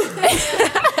oppress?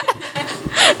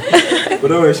 But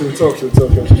don't worry, she'll talk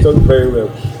very well.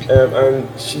 And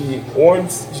she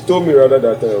told me rather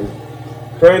that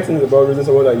parenting is about raising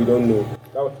someone that you don't know.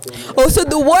 Oh, so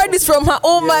the word is from her.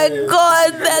 Oh my Yes.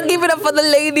 God! Give it up for the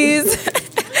ladies.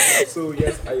 So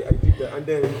yes, I did that, and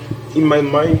then in my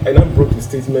mind, I now broke the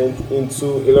statement into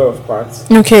a lot of parts.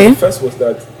 Okay. The first was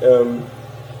that the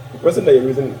person that you're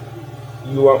raising,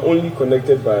 you are only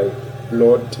connected by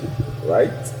blood,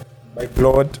 right? By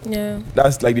blood. Yeah.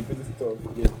 That's like the basis of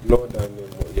blood and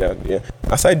yeah.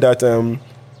 Aside that,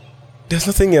 there's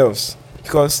nothing else,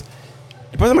 because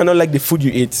the person might not like the food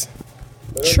you eat.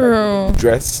 True.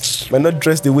 Might not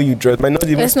dress the way you dress, might not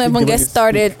even Let's not speak even the way get you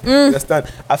started. speak. Understand?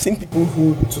 I've seen people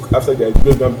who took after their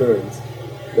great grandparents.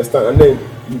 Understand? And then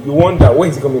you wonder where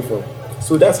is it coming from.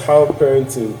 So that's how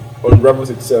parenting unravels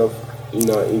itself.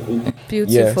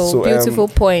 Beautiful, beautiful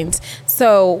point.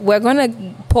 So we're gonna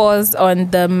pause on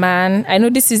the man. I know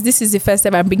this is the first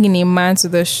time I'm bringing a man to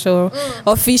the show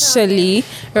officially,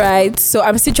 right? So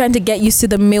I'm still trying to get used to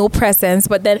the male presence,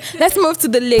 but then let's move to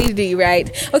the lady,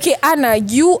 right? Okay, Anna,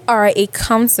 you are a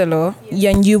counselor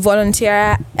and you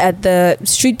volunteer at the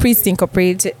Street Priest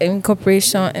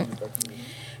Incorporation.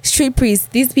 Street priests,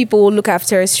 these people will look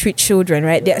after street children,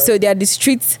 right? They are the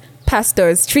street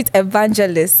pastors, street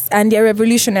evangelists, and they're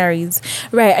revolutionaries,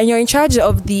 right? And you're in charge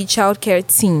of the childcare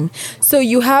team. So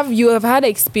you have had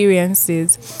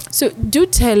experiences. So do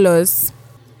tell us,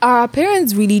 are our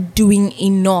parents really doing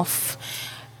enough?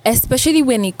 Especially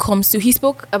when it comes to, he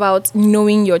spoke about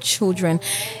knowing your children.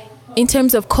 In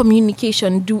terms of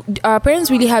communication, are our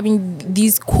parents really having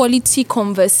these quality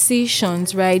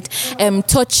conversations, right?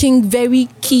 Touching very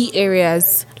key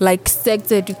areas like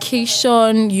sex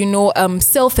education,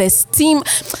 self-esteem.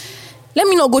 Let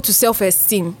me not go to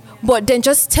self-esteem, but then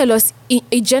just tell us in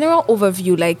a general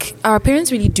overview, like, are our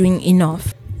parents really doing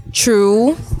enough?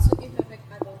 True. Two imperfect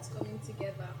adults coming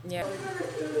together. Yeah.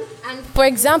 And for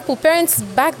example, parents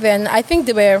back then, I think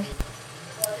they were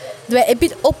a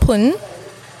bit open.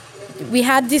 We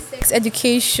had this sex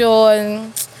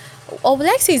education. Or would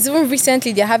I say it's even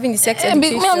recently they're having the sex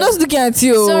education. I'm just looking at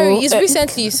you. Sorry, it's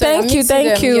recently. So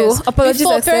thank you. Yes. Apologies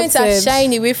Before, accepted. parents are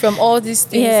shying away from all these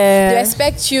things. Yeah. They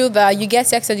expect you that you get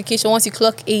sex education once you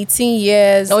clock 18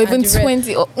 years. Or even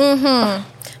 20.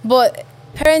 But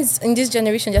parents in this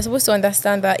generation, they're supposed to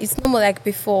understand that it's no more like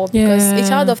before, because a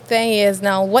child of 10 years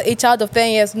now, what a child of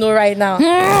 10 years know right now,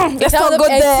 a child of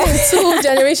 2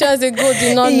 generations ago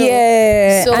did not know.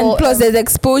 Yeah, so, and plus there's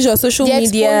exposure, social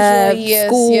media,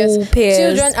 school, peers.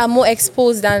 Children are more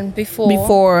exposed than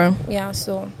before. Yeah,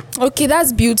 so. Okay,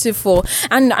 that's beautiful.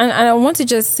 And I want to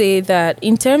just say that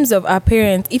in terms of our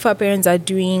parents, if our parents are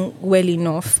doing well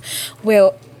enough,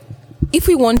 well, if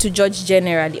we want to judge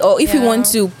generally, or if we want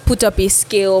to put up a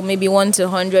scale, maybe 1 to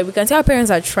 100, we can say our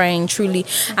parents are trying truly.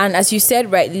 And as you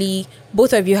said rightly,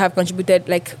 both of you have contributed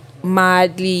like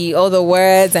madly. All the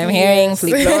words I'm hearing,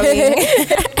 flip-flopping.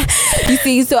 You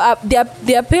see, so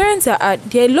their parents there are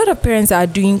a lot of parents that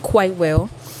are doing quite well.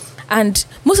 And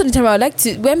most of the time, I would like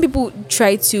to, when people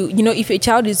try to, if a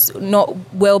child is not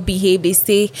well behaved, they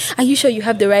say, are you sure you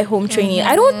have the right home training?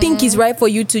 I don't think it's right for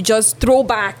you to just throw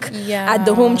back at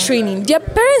the home training. There are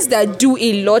parents that do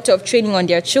a lot of training on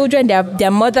their children. There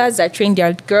are mothers that train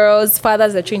their girls,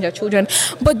 fathers that train their children.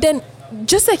 But then,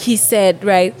 just like he said,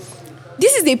 right,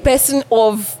 this is a person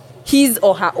of his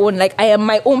or her own. Like, I am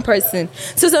my own person.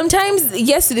 So sometimes,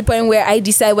 yes, to the point where I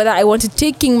decide whether I want to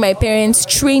take in my parents'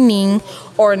 training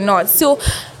or not. So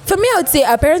for me, I would say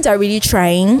our parents are really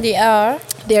trying.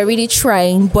 They're really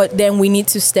trying, but then we need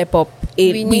to step up.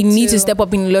 We need to step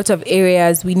up in a lot of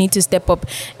areas. We need to step up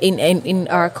in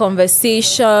our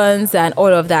conversations and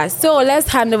all of that. So let's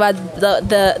hand over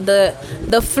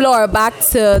the floor back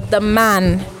to the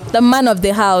man of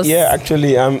the house. Yeah,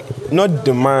 actually, I'm not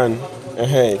the man.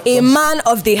 A man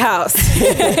of the house.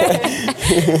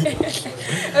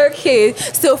 Okay,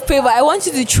 so Favor, I want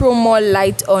you to throw more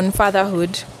light on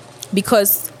fatherhood,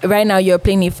 because right now you're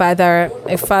playing a father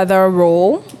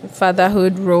role,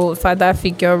 fatherhood role, father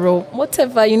figure role,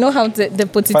 whatever, you know how they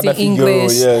put it father in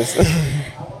English. Role, yes.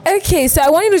 Okay, so I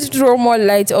want you to throw more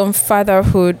light on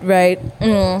fatherhood, right?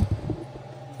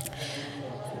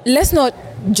 Let's not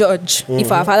judge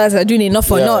if our fathers are doing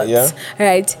enough or not,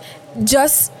 right?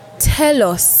 Just tell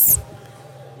us.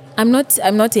 I'm not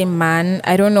a man.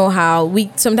 I don't know how.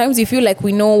 Sometimes we feel like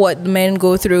we know what men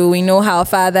go through. We know how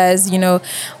fathers,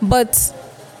 but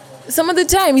some of the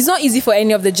time it's not easy for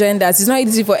any of the genders. It's not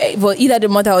easy for either the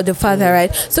mother or the father,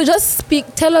 right? So just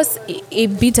tell us a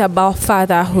bit about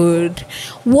fatherhood.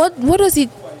 What does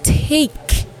it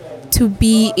take to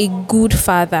be a good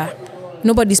father?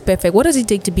 Nobody's perfect. What does it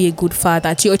take to be a good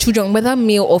father to your children, whether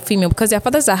male or female? Because there are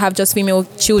fathers that have just female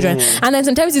children. And then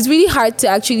sometimes it's really hard to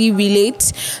actually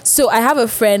relate. So I have a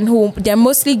friend who, they're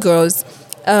mostly girls.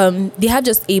 They have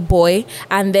just a boy.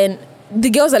 And then the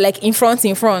girls are like in front.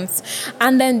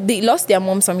 And then they lost their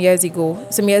mom some years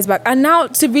back. And now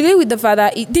to relate with the father,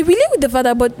 they relate with the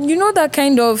father, but that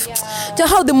kind of,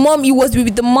 how the mom, it was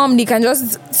with the mom, they can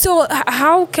just, so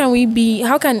how can even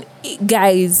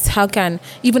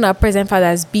our present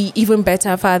fathers be even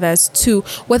better fathers too,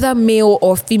 whether male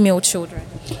or female children?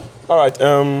 All right,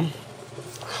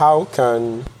 how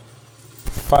can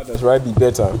fathers, right, be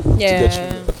better to their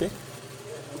children? Okay.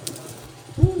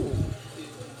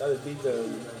 That's a bit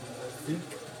deep,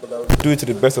 but I'll do it to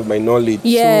the best of my knowledge.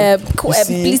 Yeah, so,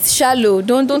 please shallow.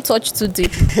 Don't touch too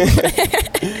deep.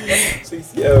 So you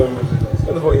see, first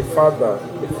of all, a father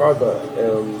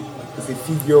is a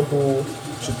figure who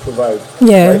should provide.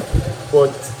 Yeah. Right?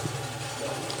 But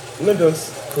not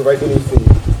just provide anything.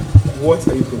 What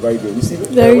are you providing? You see,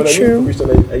 very true.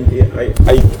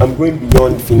 I'm going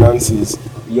beyond finances,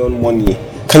 beyond money.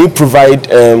 Can you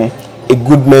provide a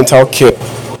good mental care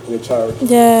for your child?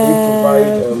 Yeah. Can you provide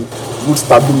good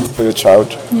stability for your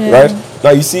child? Yeah. Right?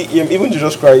 Now you see, even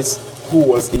Jesus Christ, who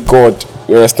was a God,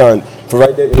 you understand,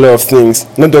 provided a lot of things,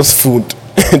 not just food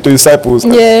to disciples.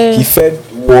 Yeah. He fed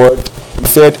word, he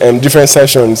fed different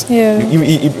sessions. Yeah.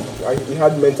 He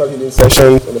had mental healing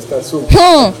sessions, understand? So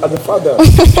as a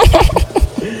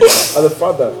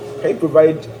father, can you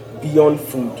provide beyond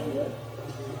food?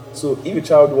 So if a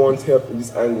child wants help in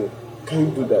this angle, can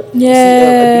you do that? Yeah.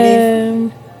 See, I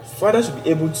believe fathers should be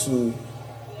able to,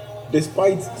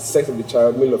 despite the sex of the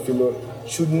child, male or female,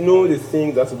 should know the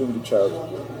things that have to do with the child,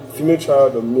 female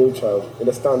child or male child,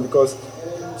 understand? Because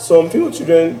some female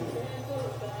children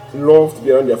love to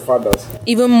be around their fathers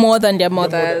even more than their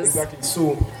mothers. Exactly.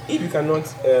 So if you cannot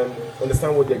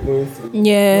understand what they're going through,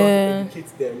 you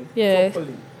educate them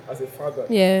properly as a father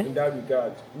in that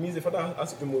regard, it means the father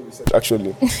has to do more research.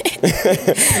 Actually,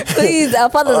 please, our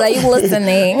fathers, are you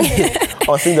listening?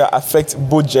 On things that affect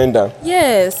both gender.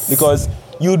 Yes. Because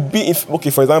you'd be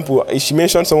for example, she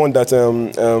mentioned someone that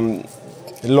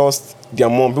lost their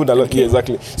mom, people that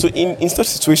exactly. So in such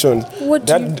situations,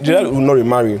 the dad will not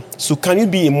remarry. So can you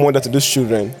be a mother to those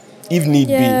children if need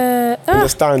be?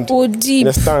 Understand? Oh, deep.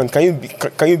 Understand?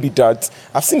 Can you be that?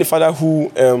 I've seen a father who,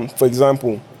 for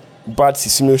example, bats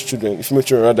his female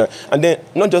children rather, and then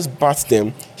not just bats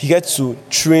them, he gets to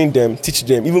train them, teach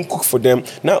them, even cook for them.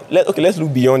 Now, let's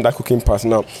look beyond that cooking part.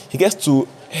 Now, he gets to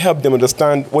help them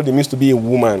understand what it means to be a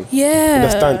woman. Yeah.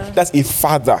 Understand? That's a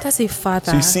father. That's a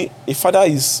father. So you see, a father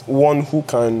is one who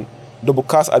can double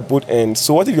cast at both ends.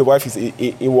 So what if your wife is a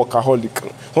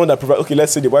workaholic, someone that provides? Okay,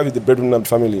 let's say the wife is the breadwinner of the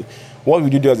family. What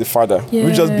would you do as a father? Yeah. Would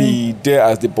you just be there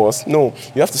as the boss? No,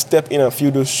 you have to step in and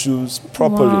fill those shoes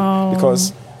properly. Wow.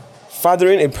 Because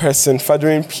fathering a person,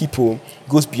 fathering people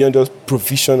goes beyond just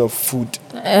provision of food.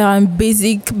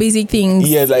 Basic things.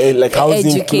 Yeah, like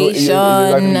housing, education.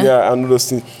 and all those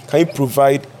things. Can you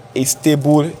provide a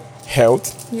stable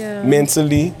health,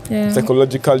 mentally,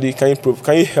 psychologically?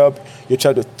 Can you help your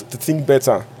child to think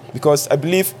better? Because I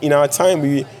believe in our time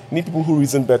we need people who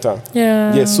reason better.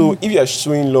 Yeah. So if you are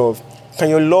showing love, can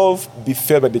your love be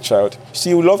felt by the child?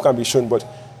 See, love can be shown, but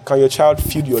can your child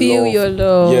feel your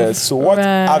love? Yes. So what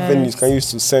avenues can you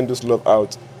use to send this love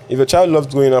out? If your child loves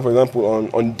going out, for example,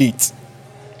 on dates,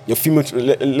 your female,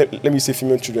 let me say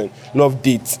female children, love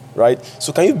dates, right?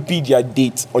 So can you be their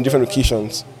date on different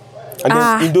occasions? And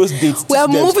then in those dates, we're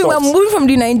moving from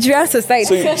the Nigerian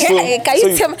society. Can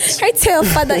you tell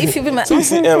father if you be my... So you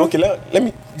see, okay, let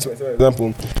me use myself as an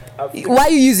example. Why are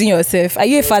you using yourself? Are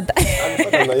you a father?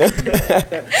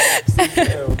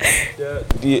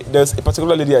 There's a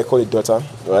particular lady I call a daughter,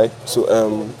 right? So,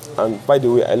 and by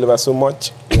the way, I love her so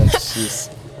much. Yes.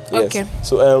 Okay.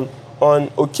 So,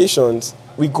 on occasions,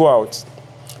 we go out.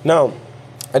 Now,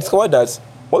 I discovered that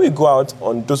when we go out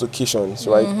on those occasions,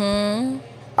 right,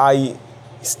 I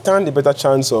stand a better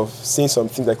chance of saying some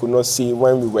things I could not say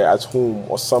when we were at home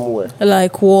or somewhere.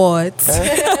 Like what?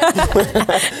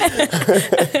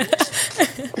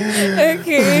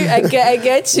 Okay, I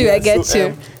get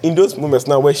you. In those moments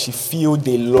now where she feels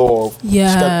the love, she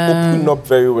can open up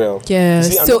very well. Yeah.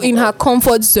 So in her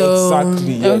comfort zone.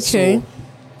 Exactly. Yes. Okay. So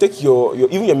take your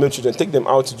even your male children, take them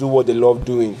out to do what they love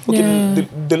doing. Okay,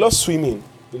 they love swimming.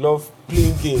 They love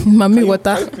playing games. Mommy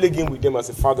water. Can you play game with them as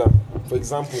a father, for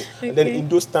example? Okay. And then in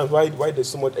those times, why there's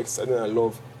so much excitement and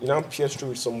love, you now pierce through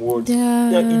with some words.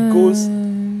 Yeah, it goes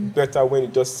better when you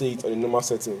just say it on a normal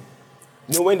setting.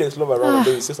 You know, when there's love around and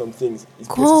then you say some things.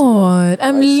 God,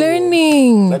 I'm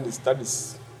learning. So that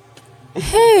is.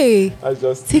 Hey,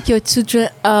 just take your children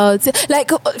out.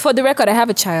 Like, for the record, I have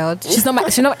a child. She's not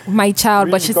my child,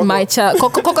 really? But she's my child.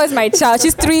 Coco is my child.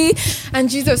 She's 3, and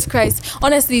Jesus Christ.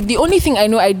 Honestly, the only thing I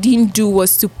know I didn't do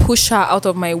was to push her out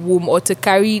of my womb or to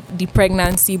carry the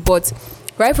pregnancy. But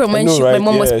right from when my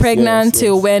mom was pregnant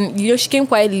till when she came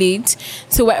quite late.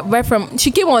 So right from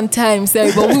she came on time,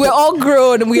 sorry, but we were all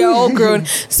grown.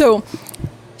 So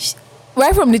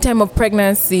right from the time of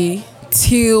pregnancy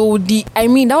till that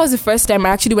was the first time I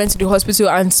actually went to the hospital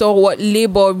and saw what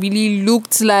labor really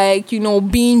looked like,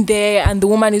 being there, and the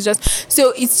woman is just,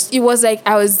 so it was like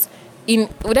I was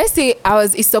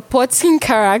a supporting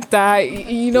character,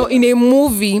 in a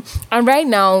movie. And right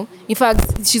now, in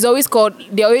fact, they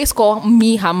always call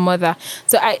me her mother.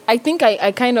 So I think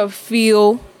I kind of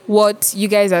feel what you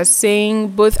guys are saying,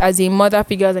 both as a mother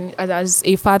figure and as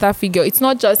a father figure. It's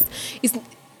not just,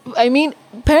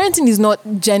 parenting is not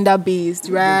gender-based,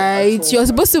 right? You're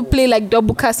supposed to play like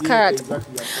double cast character.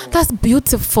 Exactly. That's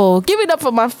beautiful. Give it up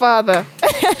for my father.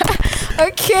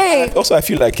 Okay. Also, I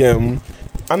feel like Anna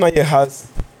here has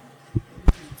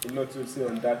a lot to say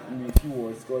on that in a few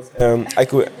words, because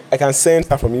I can sense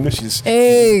her from, she's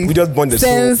we just bonded.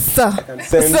 So I can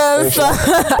sense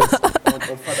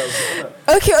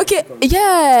Okay.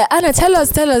 Yeah, Anna, tell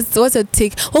us what's your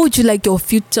take. What would you like your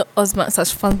future husband /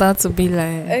 father to be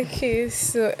like? Okay,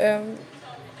 so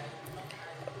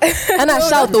Anna,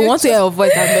 shout! Don't want to hear your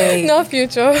voice. No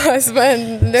future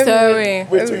husband. Sorry.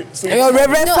 Wait. Your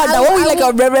reverend father. What would you like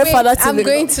your reverend father to be? I'm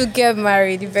going to get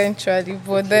married eventually,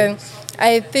 but then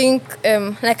I think,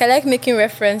 I like making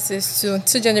references to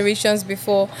 2 generations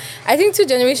before. I think 2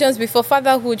 generations before,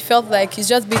 fatherhood felt like it's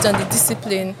just based on the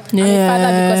discipline. Yeah. I'm a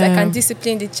father because I can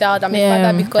discipline the child. I'm a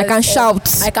father because I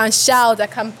can shout, I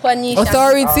can punish.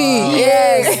 Authority.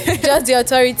 Yes, just the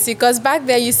authority. Because back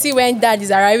there, you see when dad is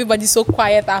around, everybody's so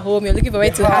quiet at home. You're looking for where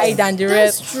to hide and the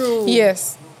rest. That's true.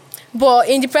 Yes. But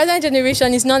in the present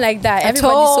generation, it's not like that.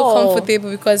 Everybody's so comfortable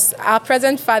because our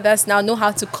present fathers now know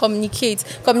how to communicate.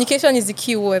 Communication is the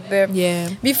key word there. Yeah.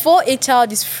 Before a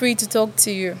child is free to talk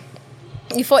to you,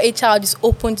 before a child is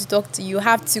open to talk to you, you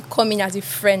have to come in as a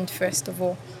friend first of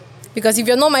all. Because if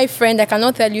you're not my friend, I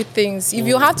cannot tell you things. If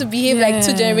you have to behave like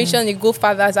 2 generations ago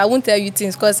fathers, I won't tell you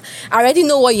things because I already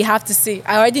know what you have to say.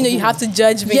 I already know you have to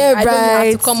judge me. I don't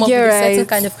have to come up with a certain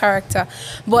kind of character.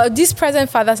 But these present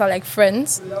fathers are like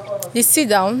friends. They sit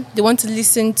down, they want to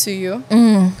listen to you.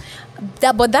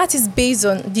 But that is based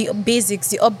on the basics,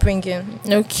 the upbringing.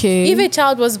 Okay. If a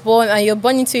child was born and you're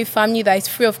born into a family that is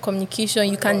free of communication,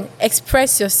 you can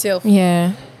express yourself.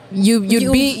 Yeah.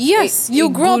 You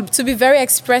grow up to be very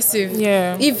expressive.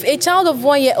 Yeah. If a child of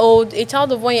 1 year old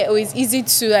is easy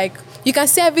to like, you can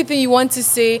say everything you want to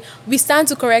say. We stand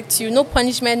to correct you. No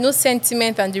punishment, no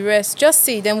sentiment and the rest. Just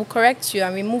say, then we'll correct you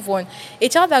and we move on. A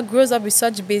child that grows up with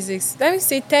such basics, let me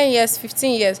say 10 years,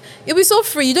 15 years, it'll be so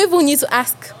free. You don't even need to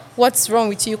ask what's wrong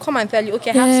with you. Come and tell you,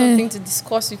 okay, I have something to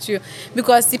discuss with you.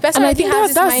 Because the person I think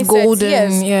has that's this mindset. golden.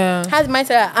 Yes, has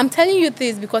mindset. I'm telling you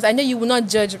this because I know you will not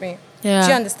judge me. Yeah. Do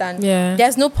you understand? Yeah.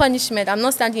 There's no punishment. I'm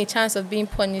not standing a chance of being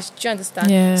punished. Do you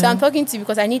understand? Yeah. So I'm talking to you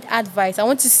because I need advice. I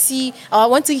want to see, or I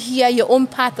want to hear your own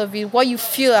part of it, what you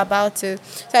feel about it.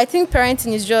 So I think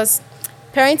parenting is just,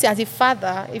 parenting as a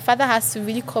father has to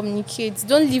really communicate.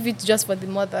 Don't leave it just for the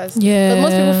mothers. Yeah. But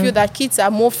most people feel that kids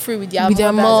are more free with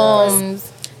their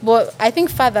moms. But I think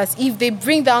fathers, if they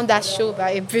bring down that shoulder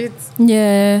a bit,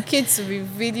 kids will be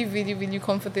really, really, really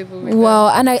comfortable with Wow,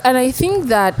 and I think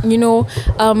that,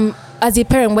 as a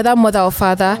parent, whether mother or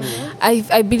father,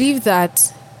 I believe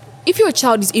that if your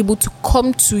child is able to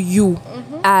come to you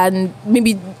and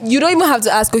maybe you don't even have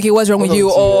to ask, okay, what's wrong with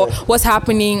you or what's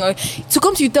happening, or to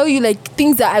come to you, tell you like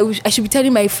things that I should be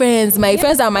telling my friends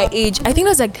are my age. I think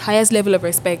that's like the highest level of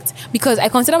respect, because I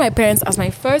consider my parents as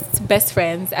my first best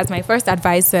friends, as my first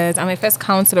advisors and my first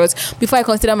counselors before I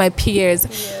consider my peers.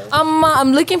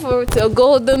 I'm looking forward to a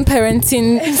golden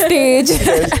parenting stage.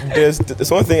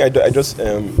 There's one thing I just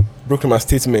broke my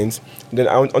statement. Then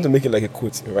I want to make it like a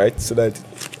quote, right? So that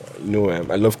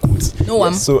I love quotes.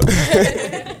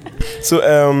 So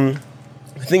the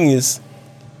thing is,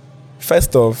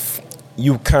 first off,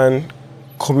 you can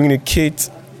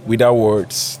communicate without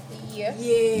words.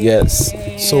 Yes.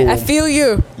 So I feel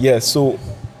you. Yes. So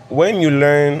when you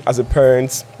learn as a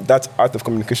parent that art of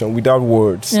communication without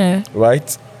words,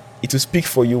 right, it will speak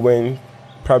for you when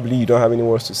probably you don't have any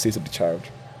words to say to the child.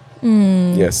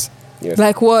 Yes.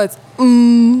 Like what?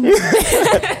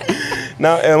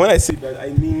 Now, when I say that, I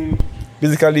mean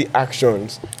basically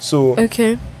actions. So,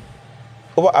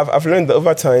 I've learned that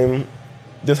over time,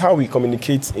 that's how we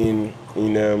communicate in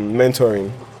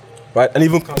mentoring, right, and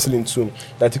even counseling too.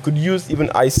 That you could use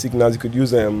even eye signals, you could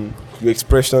use your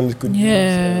expressions, you could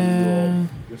use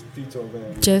your state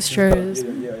of gestures.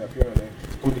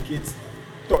 Communicate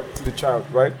thought to the child,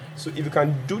 right? So if you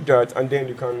can do that, and then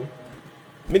you can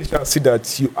make the child see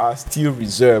that you are still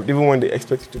reserved, even when they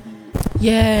expect you to be.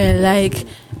 Yeah, like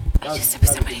I used to be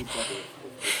somebody.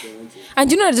 And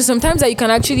that sometimes that you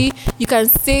can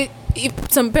say,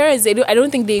 if some parents I don't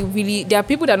think there are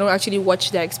people that don't actually watch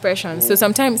their expressions. So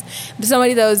sometimes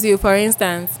somebody tells you, for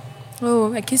instance,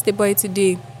 oh, I kissed a boy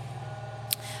today,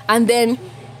 and then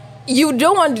you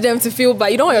don't want them to feel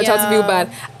bad. You don't want your child to feel bad,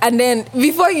 and then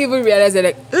before you even realize, they're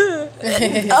like,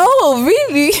 oh,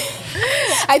 really?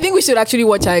 I think we should actually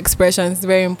watch our expressions. It's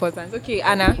very important. Okay,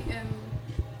 Anna.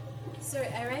 Sorry,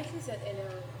 I rightly said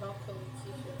earlier about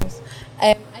communication.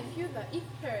 I feel that if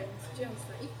parents,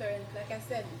 like I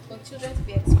said, for children to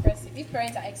be expressive, if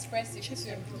parents are expressive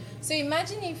too. So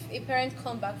imagine if a parent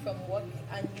come back from work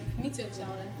and you meet your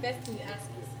child and first thing you ask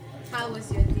is, how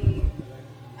was your day?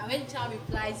 And when the child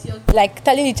replies, you're like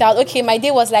telling the child, okay, my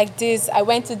day was like this, I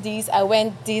went to this,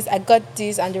 I got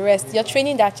this, and the rest. You're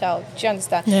training that child. Do you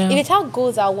understand? Yeah. If the child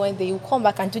goes out one day, you come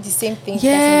back and do the same thing.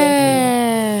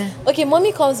 Yeah. Okay,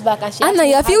 mommy comes back and she Anna,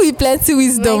 you feel with plenty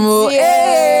wisdom.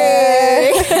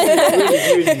 Hey.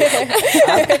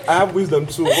 I have wisdom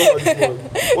too.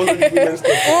 What are the women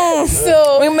stuff?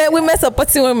 So women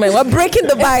supporting women. We're breaking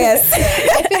the bias.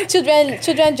 I think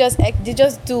children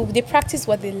they practice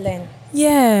what they learn.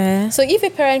 Yeah. So if a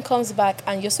parent comes back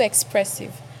and you're so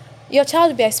expressive, your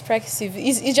child will be expressive.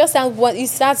 It's just that it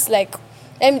starts like,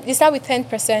 they start with 10%,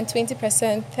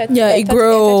 20%, 30%. Yeah, it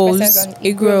grows.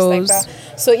 It grows like that.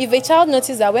 So if a child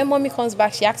notices that when mommy comes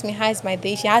back, she asks me, how is my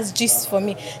day? She has gist for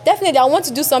me. Definitely, I want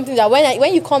to do something that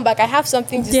when you come back, I have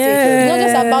something to say. It's not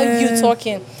just about you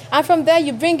talking. And from there,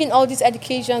 you bring in all these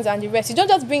educations and the rest. You don't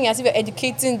just bring it as if you're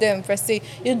educating them per se.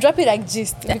 You drop it like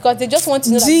gist because they just want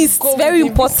to know gist, that very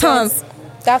important.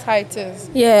 That's how it is.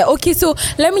 Yeah. Okay. So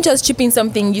let me just chip in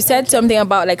something. You said something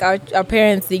about like our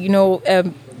parents.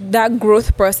 That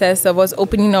growth process of us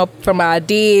opening up from our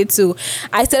day to.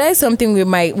 I started something with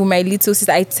my little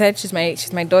sister. I said she's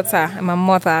my daughter and my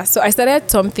mother. So I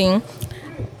started something.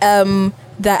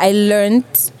 that I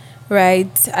learned,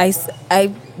 right?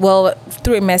 Well,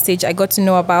 through a message, I got to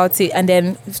know about it, and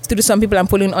then through some people I'm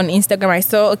following on Instagram, I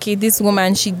saw, okay, this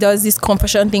woman, she does this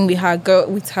confession thing with her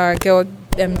girl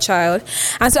child,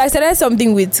 and so I started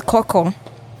something with Coco.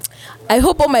 I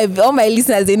hope all my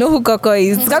listeners, they know who Coco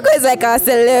is. Coco is like our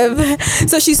celeb.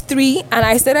 So she's 3, and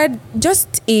I started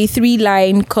just a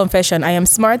 3-line confession. I am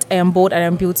smart, I am bold, I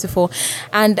am beautiful.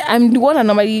 And I'm the one that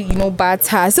normally, bats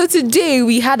her. So today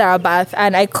we had our bath,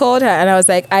 and I called her and I was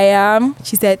like,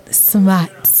 she said,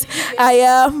 smart. I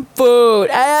am bold.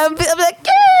 I'm like,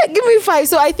 give me 5.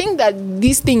 So I think that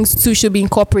these things too should be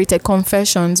incorporated,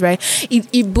 confessions, right?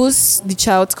 It boosts the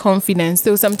child's confidence.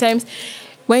 So sometimes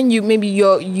when you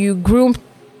groom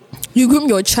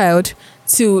your child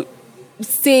to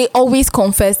say, always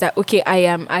confess that, okay, I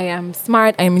am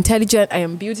smart, I am intelligent, I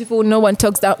am beautiful, no one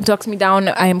talks me down,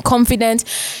 I am confident.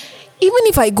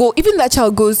 Even that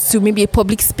child goes to maybe a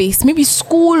public space, maybe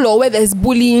school or where there's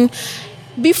bullying,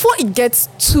 before it gets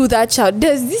to that child,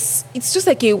 it's just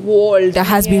like a wall that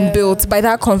has been built by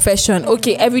that confession.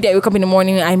 Okay, every day I wake up in the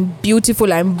morning, I'm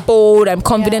beautiful, I'm bold, I'm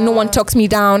confident, no one talks me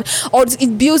down. Or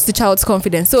it builds the child's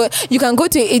confidence. So a child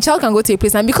can go to a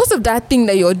place, and because of that thing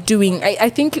that you're doing, I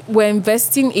think we're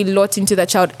investing a lot into the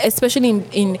child, especially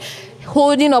in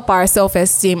holding up our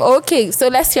self-esteem. Okay, so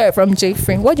let's hear it from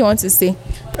Jeffrey. What do you want to say?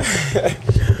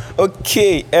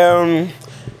 Okay, I'm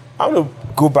gonna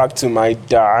go back to my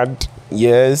dad.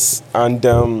 Yes, and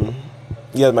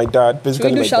my dad. Basically,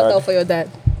 should we do shout out for your dad?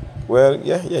 Well,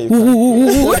 yeah, you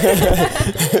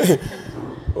can.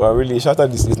 Well, really, shout out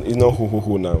is not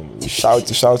who now. Shout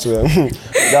to them.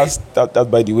 That's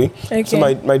by the way. Okay. So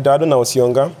my dad when I was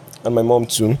younger, and my mom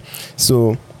too.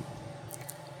 So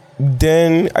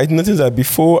then I noticed that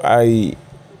before I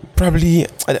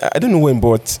don't know when,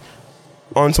 but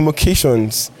on some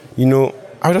occasions, I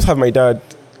would just have my dad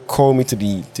call me to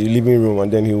the living room,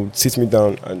 and then he would sit me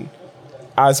down, and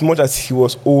as much as he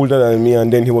was older than me,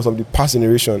 and then he was of the past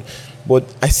generation, but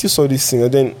I still saw this thing,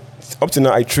 and then up to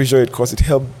now I treasure it because it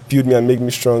helped build me and make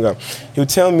me stronger. He would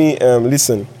tell me,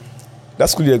 listen, that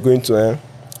school you're going to,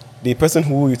 the person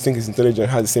who you think is intelligent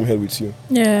has the same head with you.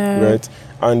 Yeah. Right?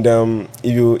 And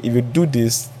if you do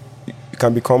this, you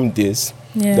can become this.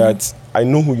 Yeah. That I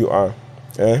know who you are.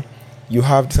 You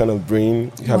have this kind of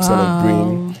brain. You have this kind of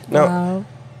brain. Now,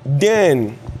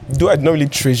 then, though I did not really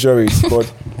treasure it,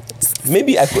 but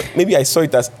maybe I saw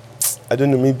it as, I don't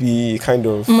know, maybe kind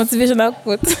of motivational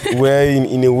quote. Well,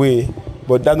 in a way,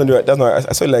 but that's not.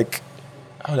 I saw it like,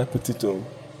 how would I put it?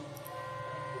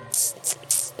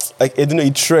 Like, I don't know, a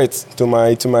threat to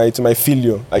my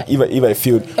failure. Like if I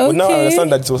failed, okay. But now I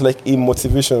understand that it was like a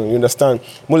motivation. You understand,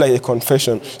 more like a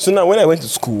confession. So now when I went to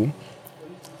school,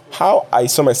 how I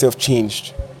saw myself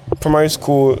changed. Primary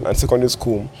school and secondary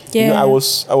school. Yeah. I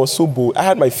was so bold. I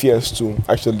had my fears too,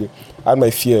 actually. I had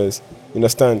my fears, you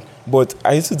understand? But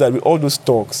I used to that with all those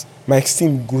talks, my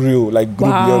esteem grew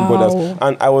beyond borders.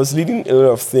 And I was leading a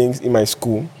lot of things in my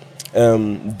school.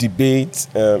 Debate,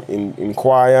 in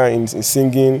choir, in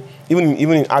singing, even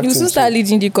in acting. You should start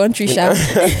leading the country, Sha.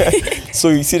 So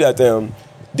you see that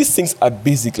these things are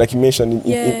basic, like you mentioned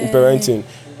in parenting.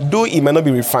 Though it might not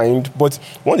be refined, but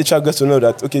when the child gets to know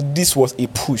that, okay, this was a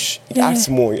push, it adds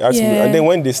more. And then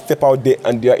when they step out there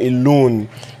and they are alone,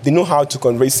 they know how to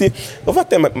convey. See, over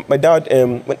time, my dad,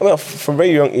 from a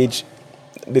very young age,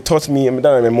 they taught me, my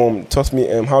dad and my mom taught me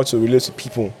how to relate to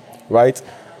people, right?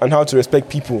 And how to respect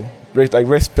people, like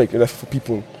respect for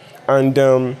people.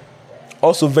 And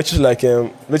also virtues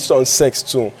virtues on sex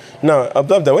too. Now, I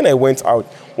observed that when I went out,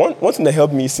 one thing that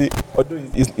helped me, see, although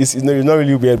it's not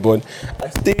really weird, but I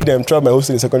stayed throughout my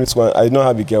hostel in secondary school, and I did not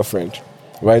have a girlfriend,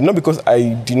 right? Not because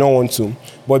I did not want to,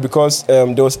 but because there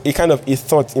was a kind of a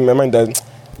thought in my mind that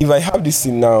if I have this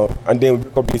thing now and then we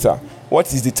break up later,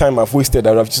 what is the time I've wasted?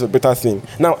 I would have just a better thing.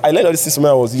 Now, I learned all these things when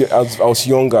I was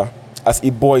younger, as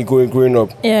a boy growing up.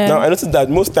 Yeah. Now I noticed that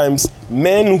most times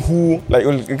men who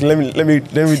let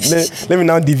me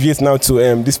now deviate now to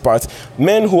this part.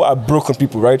 Men who are broken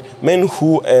people, right? Men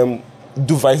who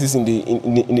do vices in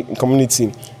the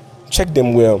community, check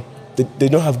them well. They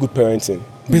don't have good parenting.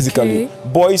 Basically,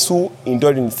 boys who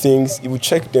indulge in things, if you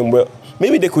check them well,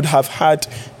 maybe they could have had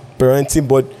parenting,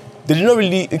 but they did not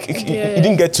really. It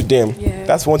didn't get to them. Yeah.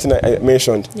 That's one thing I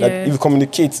mentioned. That if you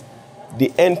communicate, the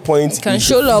end point can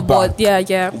show love, but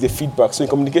it's the feedback. So in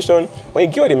communication, when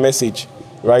you give out a message,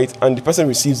 right, and the person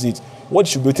receives it, what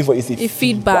you should be waiting for is a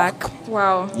feedback.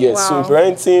 Wow. Yes. Wow. So in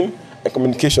parenting and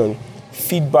communication,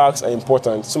 feedbacks are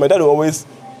important. So my dad will always,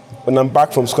 when I'm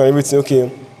back from school, everything, okay,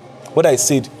 what I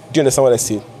said, do you understand what I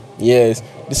said? Yes.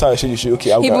 this is how I should. You should.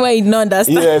 Okay, I'll Even go. when you don't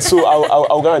understand. Yeah, so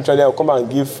I'll go and try that. I'll come back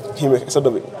and give him a sort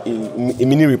of a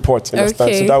mini report. You understand?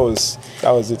 Okay. So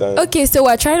that was it. Okay, so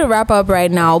we're trying to wrap up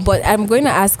right now, but I'm going to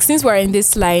ask, since we're in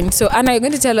this line, so Anna, you're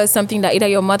going to tell us something that either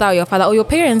your mother or your father or your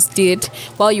parents did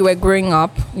while you were growing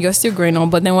up. You're still growing up,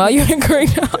 but then while you were growing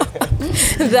up,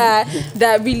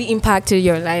 that really impacted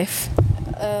your life.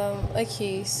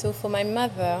 Okay, so for my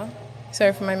mother,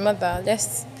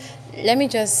 let me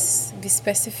just be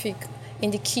specific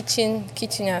in the kitchen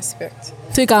aspect.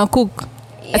 So you can cook.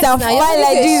 Yes, I'm now fine you're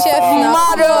like a this. chef now.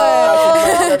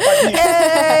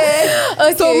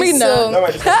 Okay, so me now.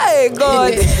 Hey,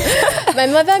 God. My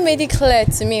mother made it clear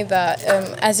to me that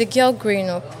as a girl growing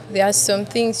up, there are some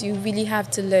things you really have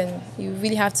to learn. You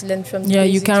really have to learn from the Yeah,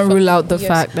 you basics, can't from- rule out the yes,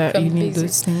 fact that from you need basics.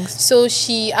 those things. So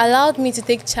she allowed me to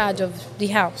take charge of the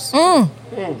house.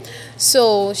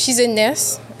 So she's a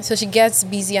nurse, so she gets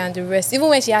busy and the rest. Even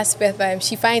when she has spare time,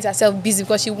 she finds herself busy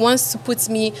because she wants to put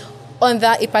me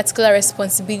under a particular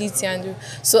responsibility. And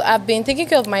so I've been taking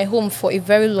care of my home for a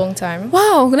very long time.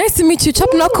 Wow, nice to meet you.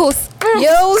 Chop knuckles.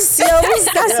 Yo,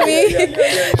 that's me.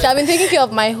 So I've been taking care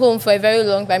of my home for a very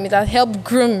long time. It has helped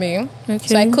groom me. Okay.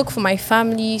 So I cook for my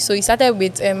family. So it started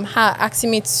with her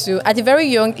asking me to, at a very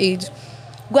young age,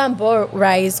 go and boil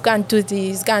rice, go and do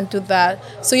this, go and do that.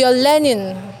 So you're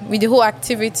learning with the whole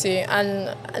activity.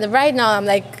 And right now I'm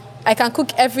like, I can cook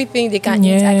everything they can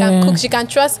eat. I can cook. She can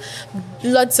trust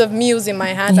lots of meals in my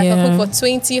hands. I can cook for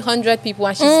 20, 100 people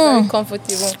and she's very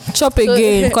comfortable. Chop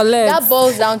again, collect. That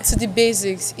boils down to the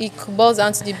basics. It boils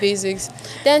down to the basics.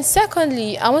 Then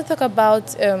secondly, I want to talk about,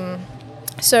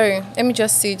 sorry, let me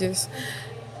just say this.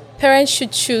 Parents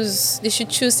should choose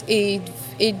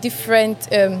a different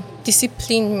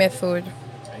discipline method.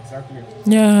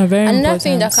 Yeah, very important. Another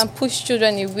thing that can push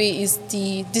children away is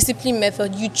the discipline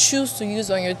method you choose to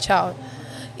use on your child.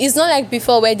 It's not like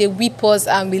before where they whip us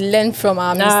and we learn from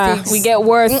our mistakes. We get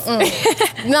worse.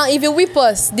 Now, if you whip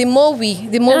us, the more we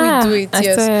do it. I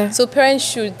swear. Yes. So parents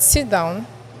should sit down,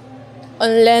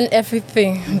 unlearn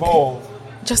everything.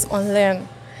 Just unlearn.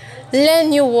 Learn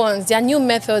new ones. There are new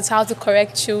methods how to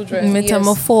correct children.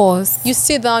 Metamorphose. Yes. You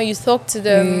sit down, you talk to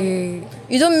them.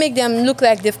 You don't make them look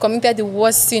like they've committed the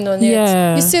worst sin on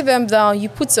earth. You sit them down, you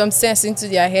put some sense into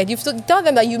their head. You tell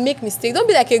them that you make mistakes. Don't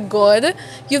be like a god.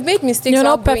 You've made mistakes. You're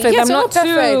not perfect. Yes, I'm you're not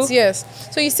perfect. too. Yes.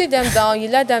 So you sit them down, you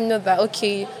let them know that,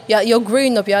 okay, you're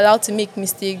growing up, you're allowed to make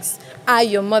mistakes. I,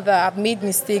 your mother, have made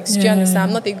mistakes. Do you understand?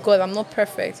 I'm not a god, I'm not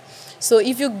perfect. So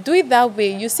if you do it that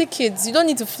way, you see kids, you don't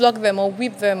need to flog them or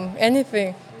whip them,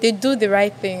 anything. They do the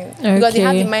right thing. Because they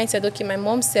have the mindset, okay, my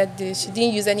mom said this. She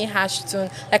didn't use any harsh tone.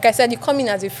 Like I said, you come in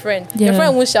as a friend. Your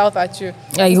friend won't shout at you.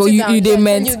 You they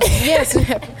meant. Yes.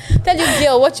 Tell you,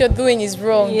 girl, what you're doing is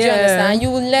wrong. Do you understand?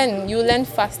 You will learn. You will learn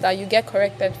faster. You get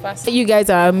corrected faster. You guys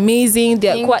are amazing.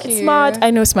 They're Thank quite you. smart. I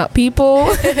know smart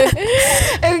people.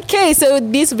 Okay, so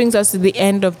this brings us to the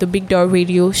end of the Big Dot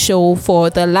Radio show for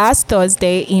the last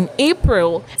Thursday in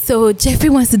April. So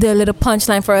Jeffrey wants to do a little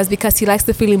punchline for us because he likes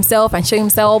to feel himself and show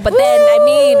himself. But then, I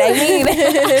mean.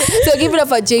 So give it up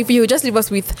for Jeffrey. He'll just leave us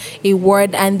with a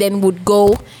word and then would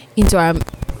go into our...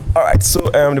 All right, so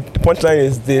the punchline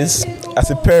is this. As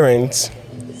a parent,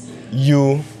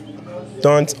 you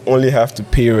don't only have to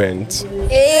pay rent.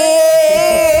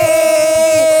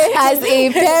 As a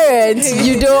parent,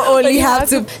 you don't only have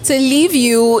to leave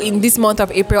you in this month of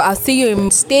April. I'll see you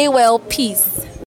in... Stay well. Peace.